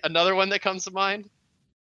there another one that comes to mind?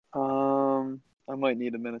 I might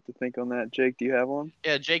need a minute to think on that. Jake, do you have one?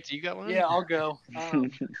 Yeah, Jake, do you got one? Yeah, I'll go.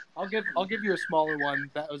 I'll give you a smaller one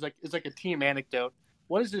that was like it's like a team anecdote.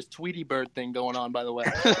 What is this Tweety Bird thing going on, by the way?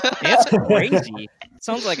 It's crazy. It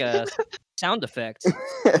sounds like a sound effect.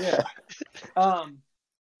 Yeah.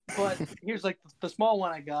 But here's like the small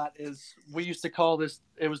one I got is we used to call this.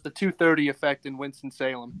 It was the 2:30 effect in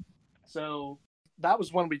Winston-Salem. So that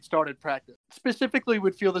was when we started practice. Specifically,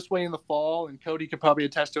 would feel this way in the fall, and Cody could probably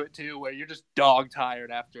attest to it too, where you're just dog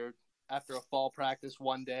tired after a fall practice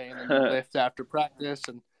one day, and then you lift after practice,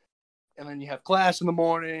 and then you have class in the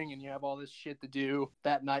morning, and you have all this shit to do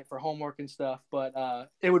that night for homework and stuff. But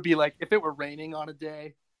it would be like if it were raining on a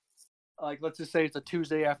day, like let's just say it's a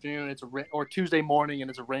Tuesday afternoon, or Tuesday morning,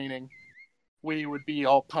 and it's raining. We would be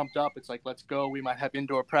all pumped up. It's like, let's go. We might have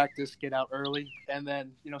indoor practice, get out early. And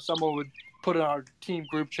then, someone would put in our team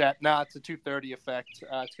group chat, it's a 2:30 effect.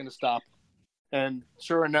 It's going to stop. And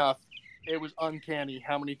sure enough, it was uncanny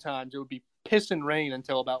how many times it would be piss and rain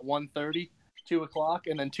until about 1:30, 2 o'clock.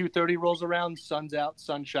 And then 2:30 rolls around, sun's out,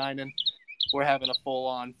 sun shining. We're having a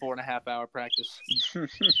full-on 4.5-hour practice.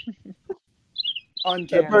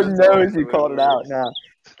 Uncanny. That person knows you called it out now.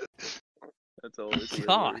 That's always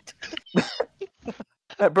God.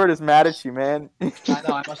 That bird is mad at you, man. I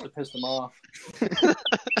know, I must have pissed him off.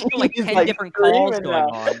 Like He's 10 different calls screaming going now.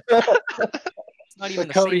 on. It's not even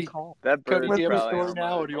the Cody- same call. That bird Cody, do you have a probably story on now,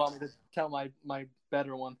 my- or do you want me to tell my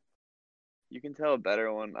better one? You can tell a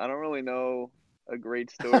better one. I don't really know a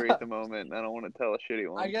great story at the moment, and I don't want to tell a shitty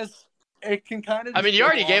one. I guess it can kind of. I mean, you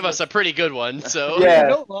already gave us a pretty good one, so Yeah.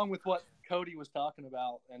 Go along with what Cody was talking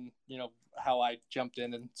about, and how I jumped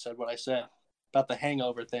in and said what I said about the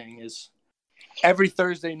hangover thing is every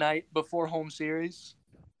Thursday night before home series,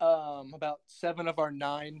 about 7 of our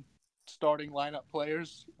 9 starting lineup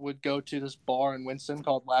players would go to this bar in Winston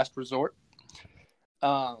called Last Resort,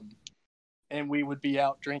 and we would be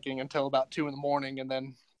out drinking until about 2 a.m. and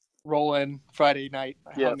then roll in Friday night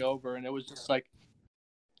hungover, and it was just like.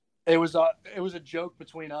 It was a joke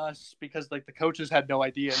between us because like the coaches had no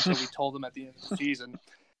idea until we told them at the end of the season.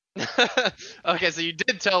 Okay, so you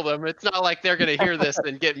did tell them. It's not like they're gonna hear this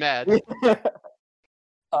and get mad.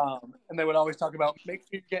 And they would always talk about make sure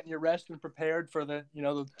you're getting your rest and prepared for the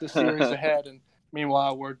series ahead. And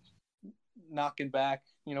meanwhile, we're knocking back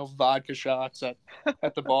vodka shots at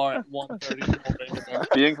the bar at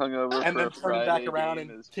 1:30. Being hungover And for then a turning Friday back around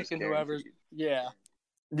game and is just kicking whoever's guaranteed.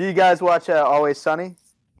 Do you guys watch Always Sunny?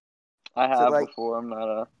 I have like- before. I'm not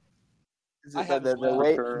a. Is I it have the as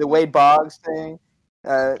well. the Wade Boggs thing?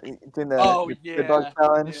 Doing the bug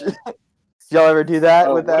challenge. yeah. Did y'all ever do that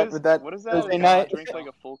Oh, with that? What is that? Thursday Can night? I drink like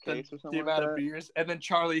a full case or The something amount like of that? beers, and then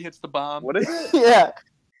Charlie hits the bomb. What is it? Yeah,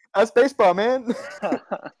 that's baseball, man.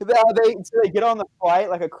 They get on the flight,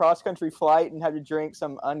 like a cross country flight, and have to drink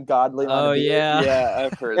some ungodly amount Oh, of beer. yeah. Yeah,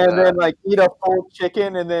 I've heard And that. then like eat a full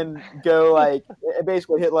chicken, and then go like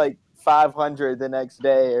basically hit like 500 the next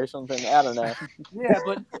day or something. I don't know. Yeah,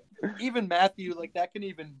 but even Matthew, like that can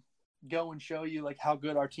even go and show you like how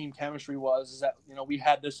good our team chemistry was. Is that we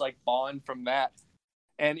had this like bond from that,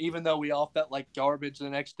 and even though we all felt like garbage the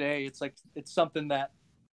next day, it's something that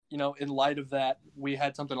in light of that we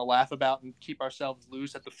had something to laugh about and keep ourselves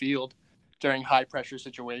loose at the field during high pressure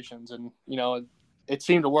situations, and it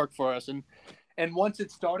seemed to work for us. And once it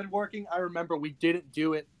started working, I remember we didn't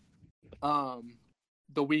do it.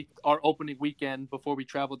 Our opening weekend before we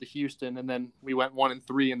traveled to Houston, and then we went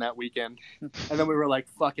 1-3 in that weekend, and then we were like,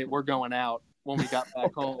 "Fuck it, we're going out." When we got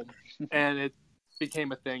back home, and it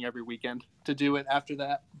became a thing every weekend to do it after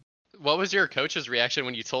that. What was your coach's reaction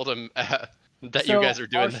when you told him that So you guys are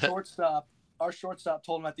doing our that? shortstop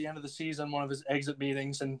told him at the end of the season, one of his exit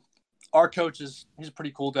meetings, and our coach he's a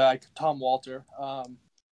pretty cool guy, Tom Walter.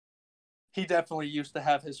 He definitely used to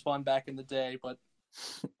have his fun back in the day, but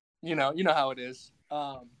you know how it is.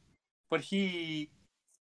 But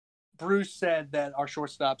Bruce said that our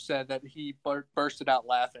shortstop said that he bursted out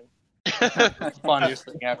laughing. It's the funniest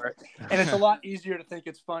thing ever. And it's a lot easier to think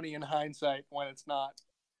it's funny in hindsight when it's not,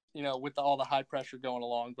 with all the high pressure going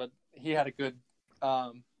along. But he had a good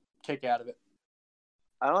kick out of it.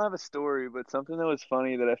 I don't have a story, but something that was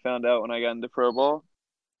funny that I found out when I got into pro ball.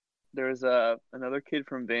 There was another kid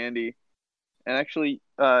from Vandy, and actually,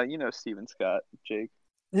 Steven Scott, Jake.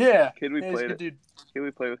 Yeah. Kid we Yeah, he's a played good it. dude. Kid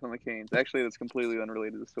we played with on the Canes. Actually, that's completely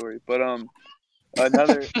unrelated to the story. But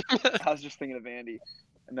another. I was just thinking of Andy.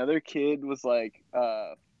 Another kid was like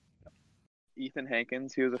Ethan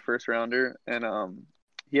Hankins. He was a first rounder, and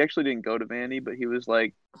he actually didn't go to Vandy, but he was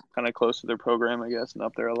like kind of close to their program, I guess, and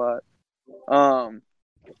up there a lot.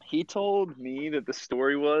 He told me that the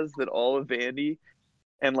story was that all of Vandy,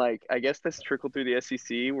 and like I guess this trickled through the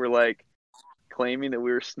SEC, were like claiming that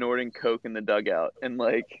we were snorting coke in the dugout, and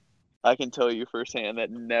like I can tell you firsthand that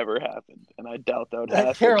never happened, and I doubt that would At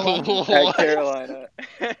happen Carolina? at What? Carolina.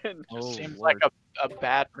 And Oh, Seems Lord. like a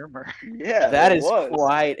bad rumor. yeah, That it is was.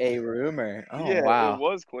 quite a rumor. Oh Yeah, wow. it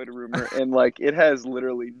was quite a rumor, and like it has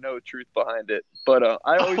literally no truth behind it. But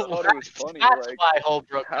I always thought it was funny. That's Like why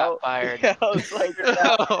Holbrook how? got fired. Yeah, I was like,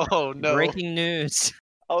 Oh no! Breaking news.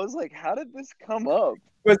 how did this come up?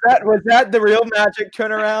 Was that the real magic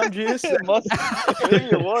turnaround juice? It must, maybe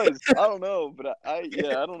it was. I don't know, but I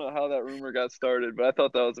don't know how that rumor got started, but I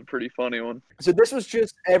thought that was a pretty funny one. So this was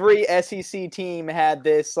just every SEC team had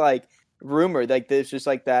this like rumor, like this just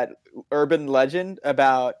like that urban legend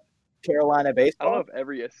about Carolina I don't know baseball. if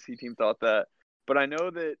every SEC team thought that, but I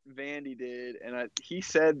know that Vandy did, and he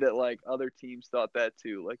said that like other teams thought that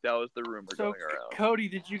too. Like that was the rumor So, going around. Cody,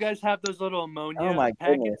 did you guys have those little ammonia Oh my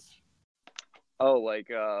goodness. packets? Oh, like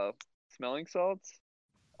smelling salts?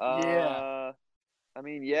 Yeah. I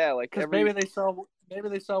mean, yeah, like Because every maybe they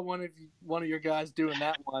saw one of your guys doing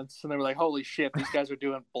that once, and they were like, "Holy shit, these guys are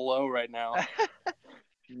doing blow right now."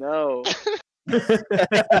 no.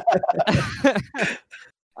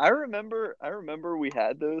 I remember we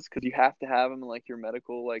had those because you have to have them in like your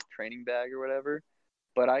medical like training bag or whatever.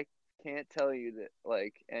 But I can't tell you that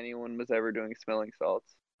like anyone was ever doing smelling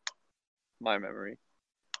salts. My memory.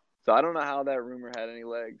 So I don't know how that rumor had any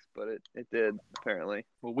legs, but it did apparently.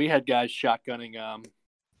 Well, we had guys shotgunning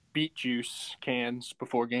beet juice cans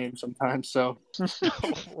before games sometimes. So you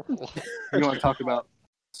want to talk about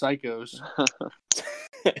psychos?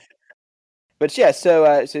 But yeah,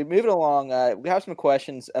 so moving along, we have some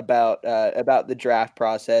questions about the draft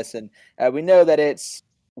process, and we know that it's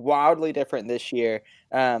wildly different this year.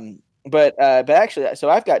 But actually, so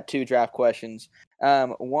I've got two draft questions.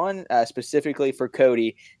 One specifically for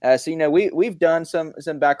Cody. So we've done some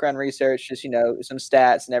background research, just some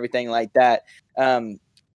stats and everything like that.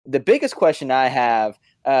 The biggest question I have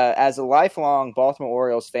as a lifelong Baltimore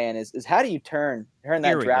Orioles fan is how do you turn that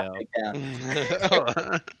Here we draft go. pick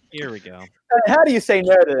down? Here we go. How do you say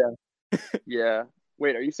no to them? Yeah.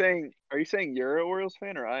 Wait, are you saying you're an Orioles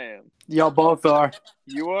fan or I am? Y'all both are.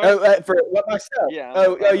 You are? Oh, for what myself? Yeah.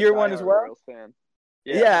 Oh, I'm a you're one as diehard well. Orioles fan.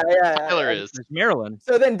 Yeah. Tyler is. There's Maryland.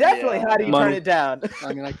 So then, definitely, Yeah, how do you Money. turn it down?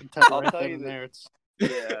 I mean, I can tell I'll right tell then you and that- there. It's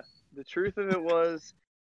Yeah. The truth of it was,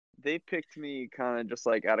 they picked me kind of just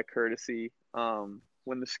like out of courtesy.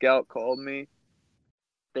 When the scout called me,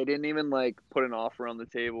 they didn't even like put an offer on the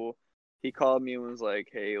table. He called me and was like,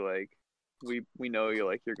 "Hey, like, we know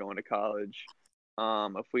you're going to college.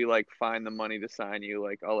 If we like find the money to sign you,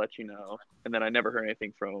 like, I'll let you know." And then I never heard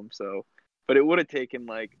anything from him. So, but it would have taken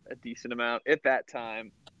like a decent amount at that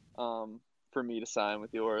time, for me to sign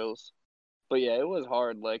with the Orioles. But yeah, it was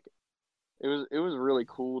hard. Like, it was really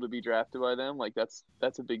cool to be drafted by them. Like that's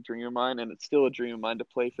a big dream of mine, and it's still a dream of mine to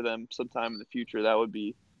play for them sometime in the future. That would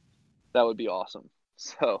be awesome.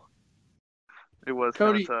 So it was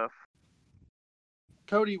kind Cody- of tough.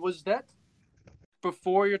 Cody, was that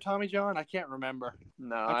before your Tommy John? I can't remember.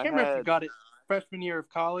 No, I can't remember if you got it freshman year of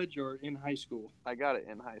college or in high school. I got it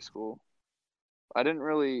in high school. I didn't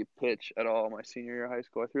really pitch at all my senior year of high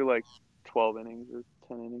school. I threw like 12 innings or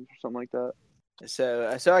 10 innings or something like that. So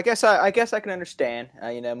I guess I can understand.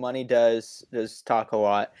 Money does talk a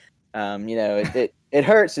lot. It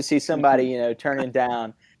hurts to see somebody turning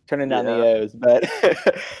down the O's, but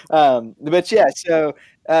yeah. So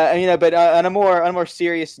but on a more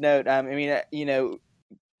serious note,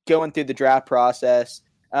 going through the draft process,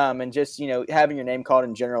 and just having your name called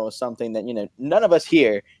in general is something that none of us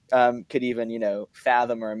here could even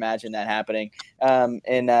fathom or imagine that happening.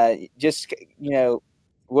 And just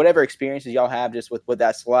whatever experiences y'all have just with what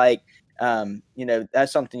that's like,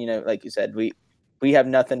 that's something like you said, we have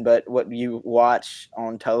nothing but what you watch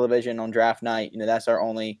on television on draft night. That's our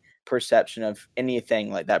only perception of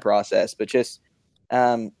anything like that process. But just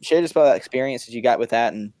share just about that experiences you got with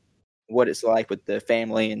that and what it's like with the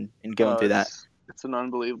family and going through that. It's an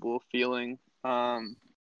unbelievable feeling.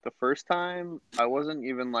 The first time I wasn't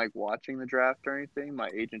even like watching the draft or anything. My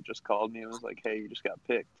agent just called me and was like, "Hey, you just got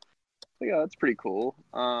picked." Like, yeah, that's pretty cool.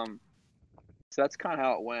 So that's kind of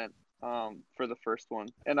how it went for the first one.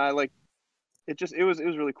 And I it was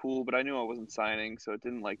really cool, but I knew I wasn't signing, so it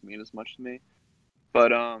didn't like mean as much to me. But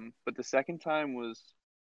the second time was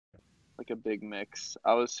like a big mix.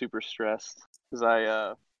 I was super stressed because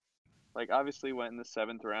I obviously went in the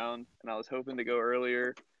 7th round, and I was hoping to go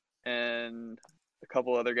earlier, and a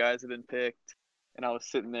couple other guys had been picked, and I was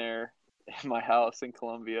sitting there in my house in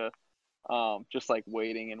Columbia, just like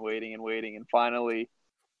waiting and waiting and waiting, and finally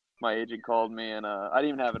my agent called me, and I didn't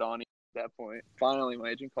even have it on at that point. Finally, my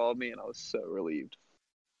agent called me, and I was so relieved.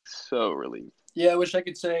 So relieved. Yeah, I wish I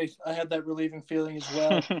could say I had that relieving feeling as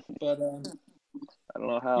well, but I don't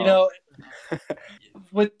know how. you know,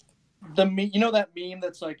 with that meme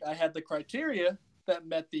that's like I had the criteria that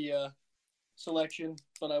met the selection,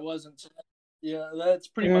 but I wasn't. Yeah, that's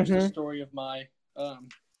pretty much the story of my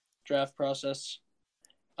draft process.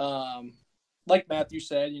 Like Matthew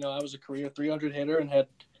said, I was a career 300 hitter and had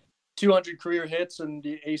 200 career hits in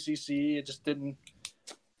the ACC. It just didn't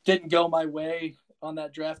go my way on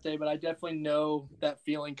that draft day, but I definitely know that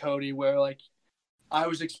feeling, Cody, where like I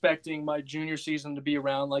was expecting my junior season to be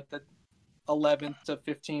around like the 11th to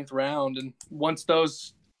 15th round, and once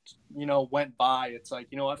those went by, it's like,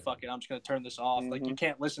 you know what, fuck it, I'm just gonna turn this off. Like, you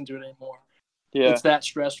can't listen to it anymore. Yeah, it's that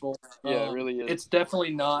stressful. Yeah, it really is. It's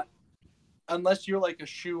definitely not, unless you're like a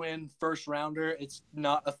shoe-in first rounder, it's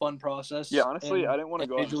not a fun process. Yeah, honestly, I didn't want to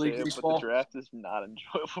go out and say it, but the draft is not an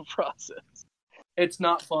enjoyable process. It's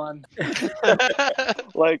not fun.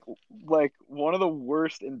 like one of the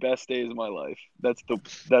worst and best days of my life. That's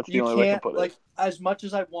the only way I can put it. Like, as much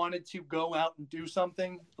as I wanted to go out and do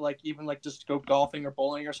something, like even like just go golfing or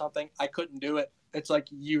bowling or something, I couldn't do it. It's like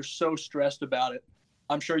you're so stressed about it.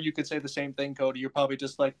 I'm sure you could say the same thing, Cody. You're probably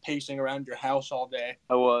just like pacing around your house all day.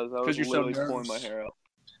 I was you're literally so pulling my hair out.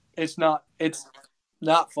 It's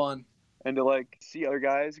not fun. And to like see other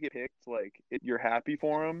guys get picked, like you're happy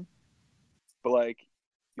for them, but like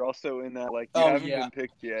you're also in that like you haven't been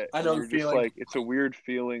picked yet. I know you're the just feeling. like, it's a weird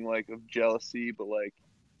feeling like of jealousy, but like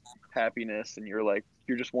happiness, and you're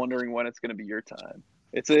just wondering when it's gonna be your time.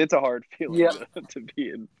 It's a hard feeling to be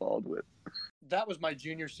involved with. That was my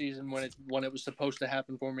junior season when it was supposed to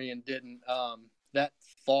happen for me and didn't. That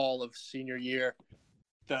fall of senior year,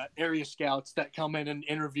 the area scouts that come in and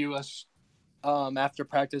interview us after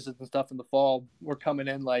practices and stuff in the fall were coming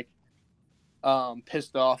in like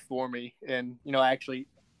pissed off for me. And actually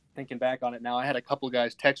thinking back on it now, I had a couple of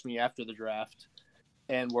guys text me after the draft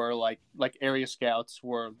and were like area scouts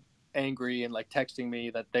were angry and like texting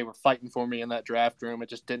me that they were fighting for me in that draft room. It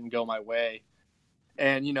just didn't go my way.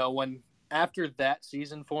 And when after that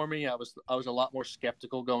season for me, I was a lot more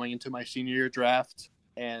skeptical going into my senior year draft,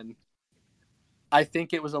 and I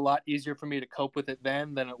think it was a lot easier for me to cope with it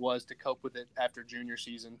then than it was to cope with it after junior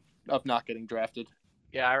season of not getting drafted.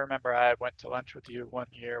 Yeah, I remember I went to lunch with you one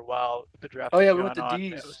year while the draft was going we went to on.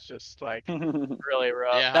 D's. It was just like really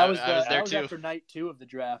rough. Yeah, that was there too. after night 2 of the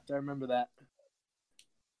draft. I remember that.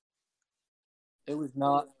 It was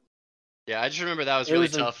not. Yeah, I just remember that was really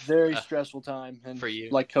tough. A very stressful time, and for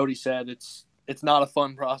you. Like Cody said, it's not a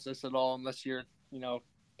fun process at all unless you're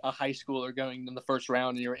a high schooler going in the first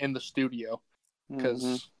round and you're in the studio,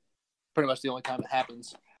 because pretty much the only time it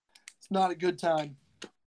happens. It's not a good time,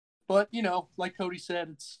 but like Cody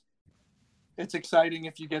said, it's exciting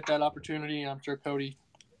if you get that opportunity. And I'm sure Cody,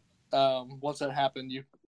 once that happened, you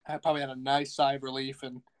probably had a nice sigh of relief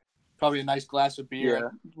and probably a nice glass of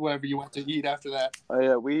beer wherever you went to eat after that. Oh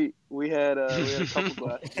yeah, we had a couple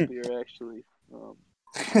glasses of beer actually.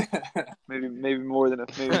 maybe more than a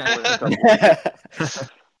couple.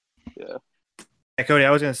 Yeah. Hey, Cody,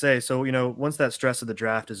 I was going to say, so, once that stress of the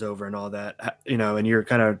draft is over and all that, and you're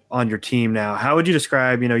kind of on your team now, how would you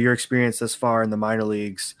describe, your experience thus far in the minor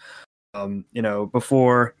leagues?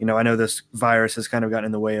 Before, I know this virus has kind of gotten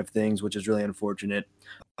in the way of things, which is really unfortunate.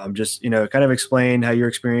 Just, kind of explain how your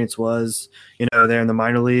experience was, there in the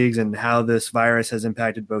minor leagues and how this virus has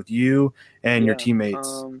impacted both you and your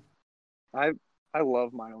teammates. I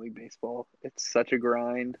love minor league baseball. It's such a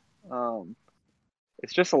grind.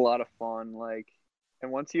 It's just a lot of fun.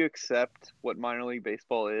 And once you accept what minor league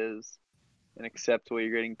baseball is and accept what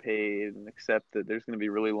you're getting paid and accept that there's going to be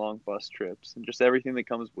really long bus trips and just everything that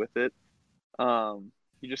comes with it,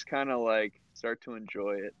 you just kind of start to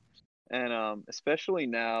enjoy it. And especially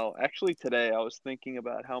now, actually today, I was thinking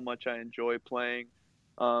about how much I enjoy playing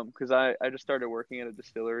because I just started working at a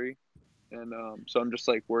distillery. And so I'm just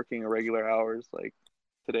working irregular hours.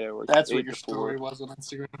 Today I worked. That's 8 what your to 4. story was on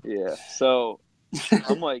Instagram. Yeah. So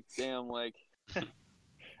I'm damn,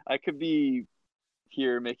 I could be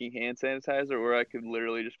here making hand sanitizer, or I could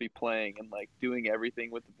literally just be playing and doing everything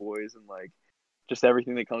with the boys and just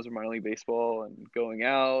everything that comes with minor league baseball and going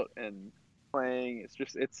out and playing.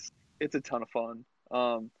 It's a ton of fun.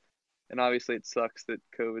 And obviously it sucks that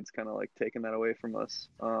COVID's kind of like taken that away from us.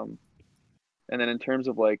 And then in terms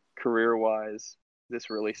of like career wise, this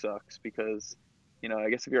really sucks because, I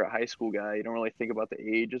guess if you're a high school guy, you don't really think about the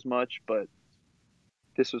age as much, but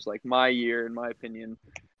this was like my year, in my opinion,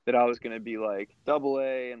 that I was going to be like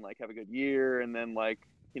AA and like have a good year. And then like,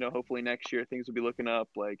 hopefully next year things will be looking up.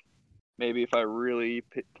 Like maybe if I really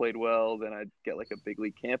played well, then I'd get like a big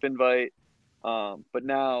league camp invite. But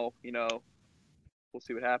now, we'll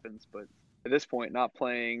see what happens. But at this point, not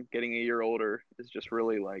playing, getting a year older is just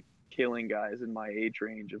really like killing guys in my age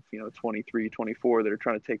range of, 23, 24 that are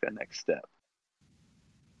trying to take that next step.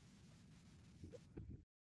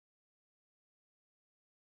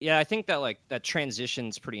 Yeah, I think that like that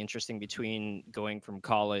transition's pretty interesting between going from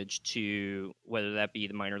college to whether that be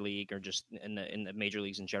the minor league or just in the major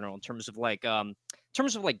leagues in general, in terms of like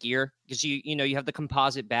gear, because you have the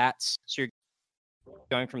composite bats, so you're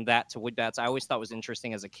going from that to wood bats. I always thought was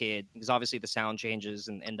interesting as a kid because obviously the sound changes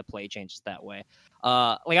and the play changes that way.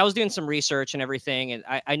 Like I was doing some research and everything, and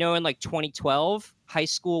I know in like 2012 high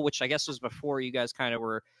school, which I guess was before you guys kind of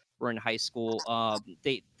were in high school,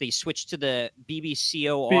 they switched to the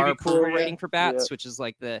BBCOR approval rating for bats, which is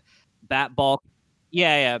like the bat ball.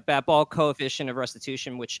 Yeah, bat ball coefficient of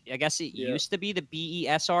restitution, which I guess it used to be the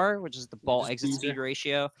BESR, which is the ball exit speed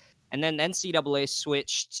ratio. And then NCAA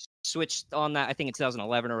switched on that, I think in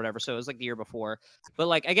 2011 or whatever. So it was like the year before. But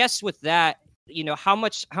like, I guess with that, how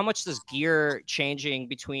much does gear changing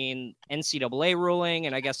between NCAA ruling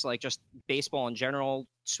and I guess like just baseball in general,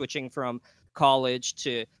 switching from college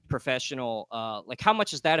to professional, like how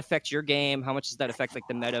much does that affect your game? How much does that affect like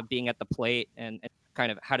the meta being at the plate and kind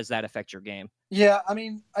of how does that affect your game? Yeah, I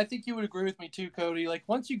mean, I think you would agree with me too, Cody. Like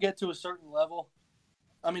once you get to a certain level,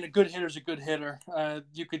 I mean, a good hitter's a good hitter.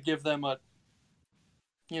 You could give them like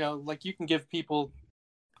you can give people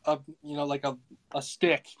a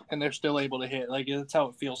stick and they're still able to hit. Like that's how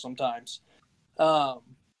it feels sometimes.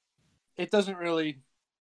 It doesn't really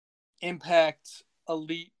impact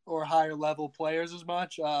elite or higher level players as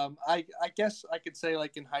much. I guess I could say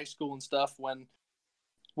like in high school and stuff when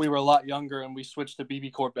we were a lot younger and we switched to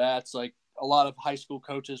BB Core bats, like a lot of high school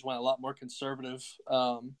coaches went a lot more conservative,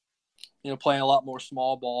 playing a lot more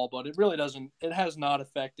small ball, but it has not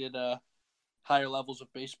affected higher levels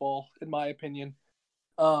of baseball, in my opinion.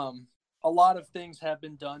 A lot of things have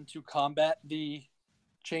been done to combat the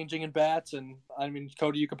changing in bats. And I mean,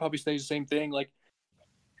 Cody, you could probably say the same thing. Like,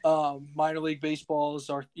 minor league baseballs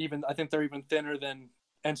I think they're even thinner than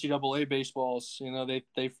NCAA baseballs.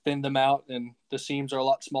 They've thinned them out and the seams are a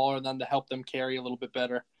lot smaller than to help them carry a little bit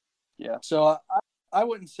better. Yeah. So I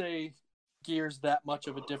wouldn't say gear's that much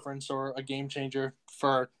of a difference or a game changer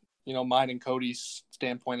for, mine and Cody's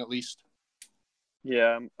standpoint, at least.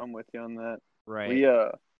 Yeah, I'm with you on that. Right. We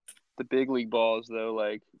the big league balls though,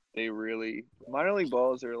 like minor league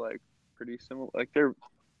balls are like pretty similar. Like the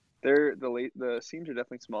seams are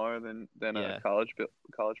definitely smaller than college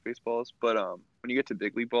baseballs, but when you get to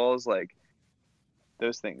big league balls, like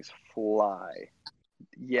those things fly.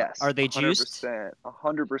 Yes. Are they 100%, juiced?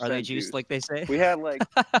 100%. Are they juiced like they say? We have like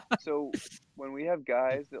so when we have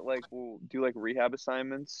guys that like will do like rehab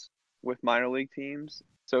assignments with minor league teams.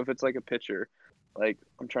 So if it's like a pitcher, like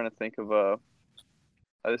I'm trying to think of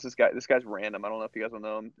this guy's random. I don't know if you guys will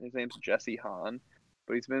know him. His name's Jesse Hahn,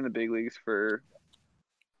 but he's been in the big leagues for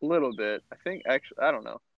a little bit. I think actually I don't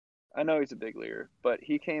know. I know he's a big leaguer, but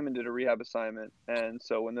he came and did a rehab assignment, and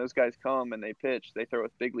so when those guys come and they pitch, they throw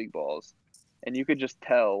with big league balls, and you could just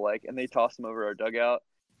tell, like, and they toss them over our dugout.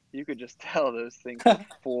 You could just tell those things are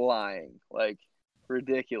flying, like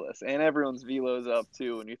ridiculous, and everyone's velo's up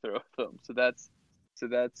too when you throw with them. So that's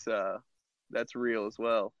real as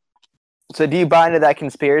well. So do you buy into that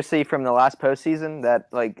conspiracy from the last postseason that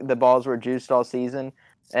like the balls were juiced all season,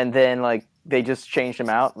 and then like they just changed them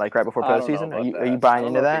out like right before postseason? Are you buying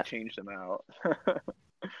into that? They changed them out.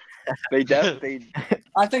 They definitely.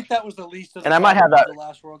 I think that was the least of the and I might have that the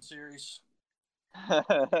last World Series.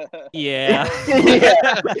 Yeah. Yeah.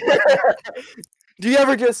 Do you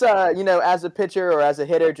ever just as a pitcher or as a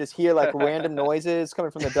hitter just hear like random noises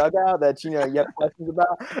coming from the dugout that you have questions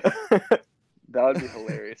about? That would be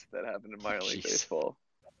hilarious if that happened in minor league baseball.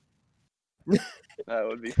 That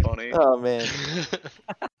would be funny. Oh man.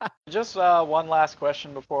 Just one last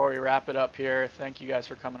question before we wrap it up here. Thank you guys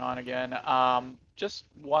for coming on again. Just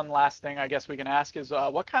one last thing I guess we can ask is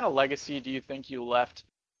what kind of legacy do you think you left?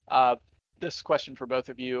 This question for both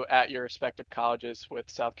of you at your respective colleges with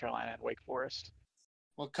South Carolina and Wake Forest.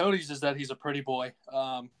 Well, Cody's is that he's a pretty boy,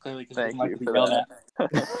 clearly because he Thank doesn't like you to be for yelled that. at.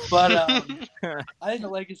 But I think the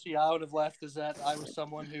legacy I would have left is that I was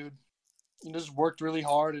someone who just worked really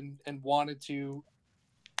hard and wanted to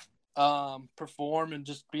perform and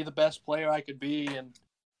just be the best player I could be. And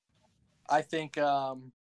I think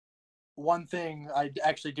one thing I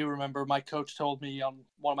actually do remember, my coach told me on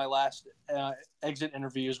one of my last exit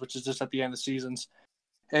interviews, which is just at the end of the seasons,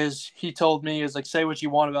 is he told me is like, say what you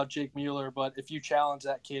want about Jake Mueller, but if you challenge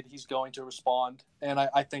that kid, he's going to respond. And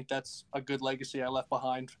I think that's a good legacy I left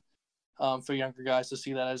behind for younger guys to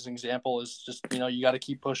see that as an example. Is just, you got to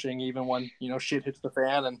keep pushing even when, shit hits the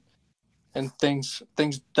fan and things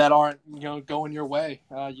that aren't, going your way.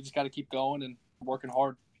 You just got to keep going and working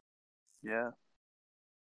hard. Yeah.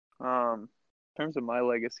 In terms of my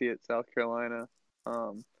legacy at South Carolina,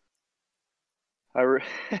 I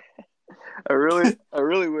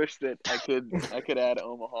really wish that I could add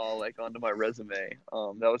Omaha onto my resume.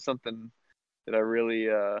 That was something that I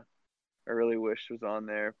really wish was on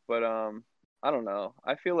there. But I don't know.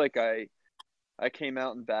 I feel like I came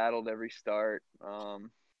out and battled every start.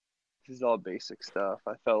 This is all basic stuff.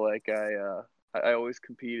 I felt like I always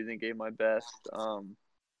competed and gave my best.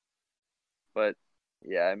 But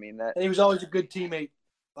yeah, I mean that. And he was always a good teammate.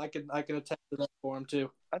 I can attest to that for him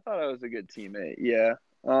too. I thought I was a good teammate. Yeah.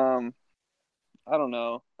 I don't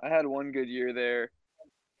know. I had one good year there,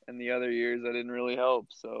 and the other years I didn't really help.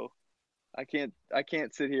 So I can't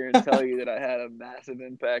sit here and tell you that I had a massive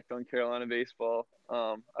impact on Carolina baseball.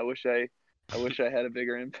 I wish I had a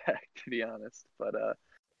bigger impact, to be honest. But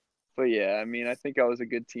yeah, I mean, I think I was a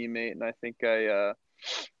good teammate, and I think I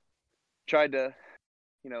tried to,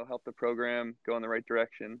 help the program go in the right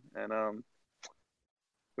direction, and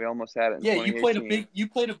we almost had it. In you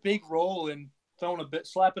played a big role in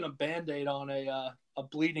slapping a Band-Aid on a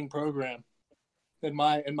bleeding program. In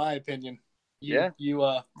my opinion, you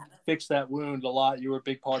fixed that wound a lot. You were a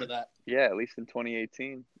big part of that. Yeah, at least in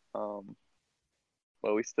 2018.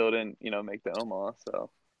 But we still didn't, make the Omaha. So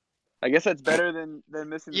I guess that's better than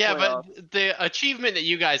missing. Yeah, the playoffs. But the achievement that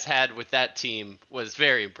you guys had with that team was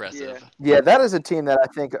very impressive. Yeah, that is a team that I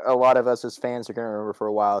think a lot of us as fans are going to remember for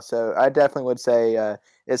a while. So I definitely would say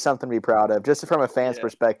it's something to be proud of, just from a fan's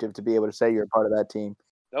perspective, to be able to say you're a part of that team.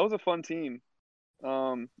 That was a fun team.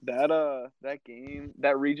 That game,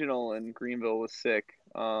 that regional in Greenville was sick.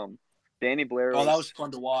 Danny Blair. That was fun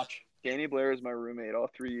to watch. Danny Blair was my roommate all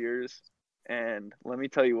 3 years, and let me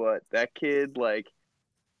tell you what, that kid,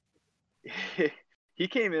 he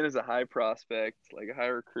came in as a high prospect, a high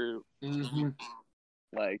recruit. Mm-hmm.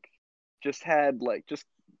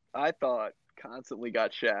 I thought constantly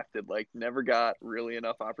got shafted, never got really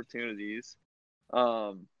enough opportunities.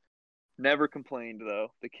 Never complained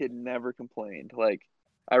though. The kid never complained.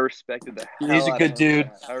 I respected the hell He's a out good of him dude.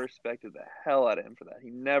 for that. I respected the hell out of him for that.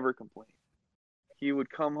 He never complained. He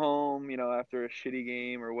would come home, after a shitty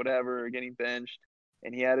game or whatever, getting benched,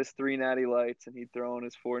 and he had his 3 natty lights, and he'd throw on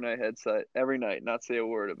his 4-night headset every night, not say a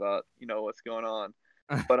word about, what's going on.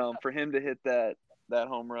 But for him to hit that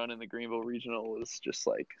home run in the Greenville Regional was just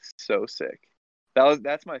so sick.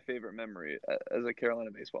 That's my favorite memory as a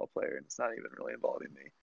Carolina baseball player, and it's not even really involving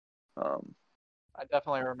me. I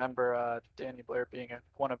definitely remember Danny Blair being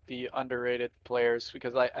one of the underrated players,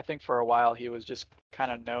 because I think for a while he was just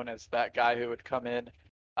kind of known as that guy who would come in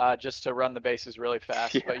just to run the bases really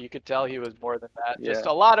fast. Yeah. But you could tell he was more than that. Yeah. Just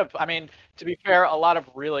a lot of, to be fair, a lot of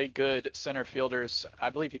really good center fielders. I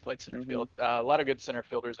believe he played center field. A lot of good center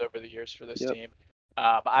fielders over the years for this team.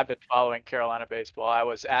 I've been following Carolina baseball. I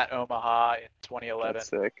was at Omaha in 2011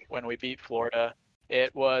 when we beat Florida.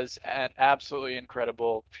 It was an absolutely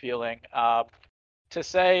incredible feeling. To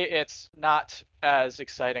say it's not as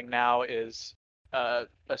exciting now is a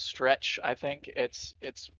stretch. I think it's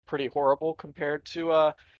pretty horrible compared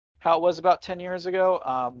to how it was about 10 years ago.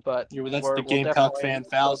 But that's the Gamecock fan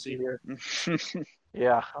fallacy.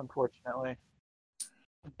 Yeah, unfortunately.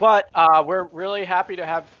 But we're really happy to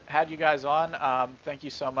have had you guys on. Thank you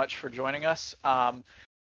so much for joining us.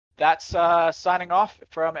 That's signing off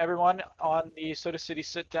from everyone on the Soda City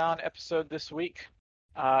Sit Down episode this week.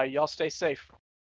 Y'all stay safe.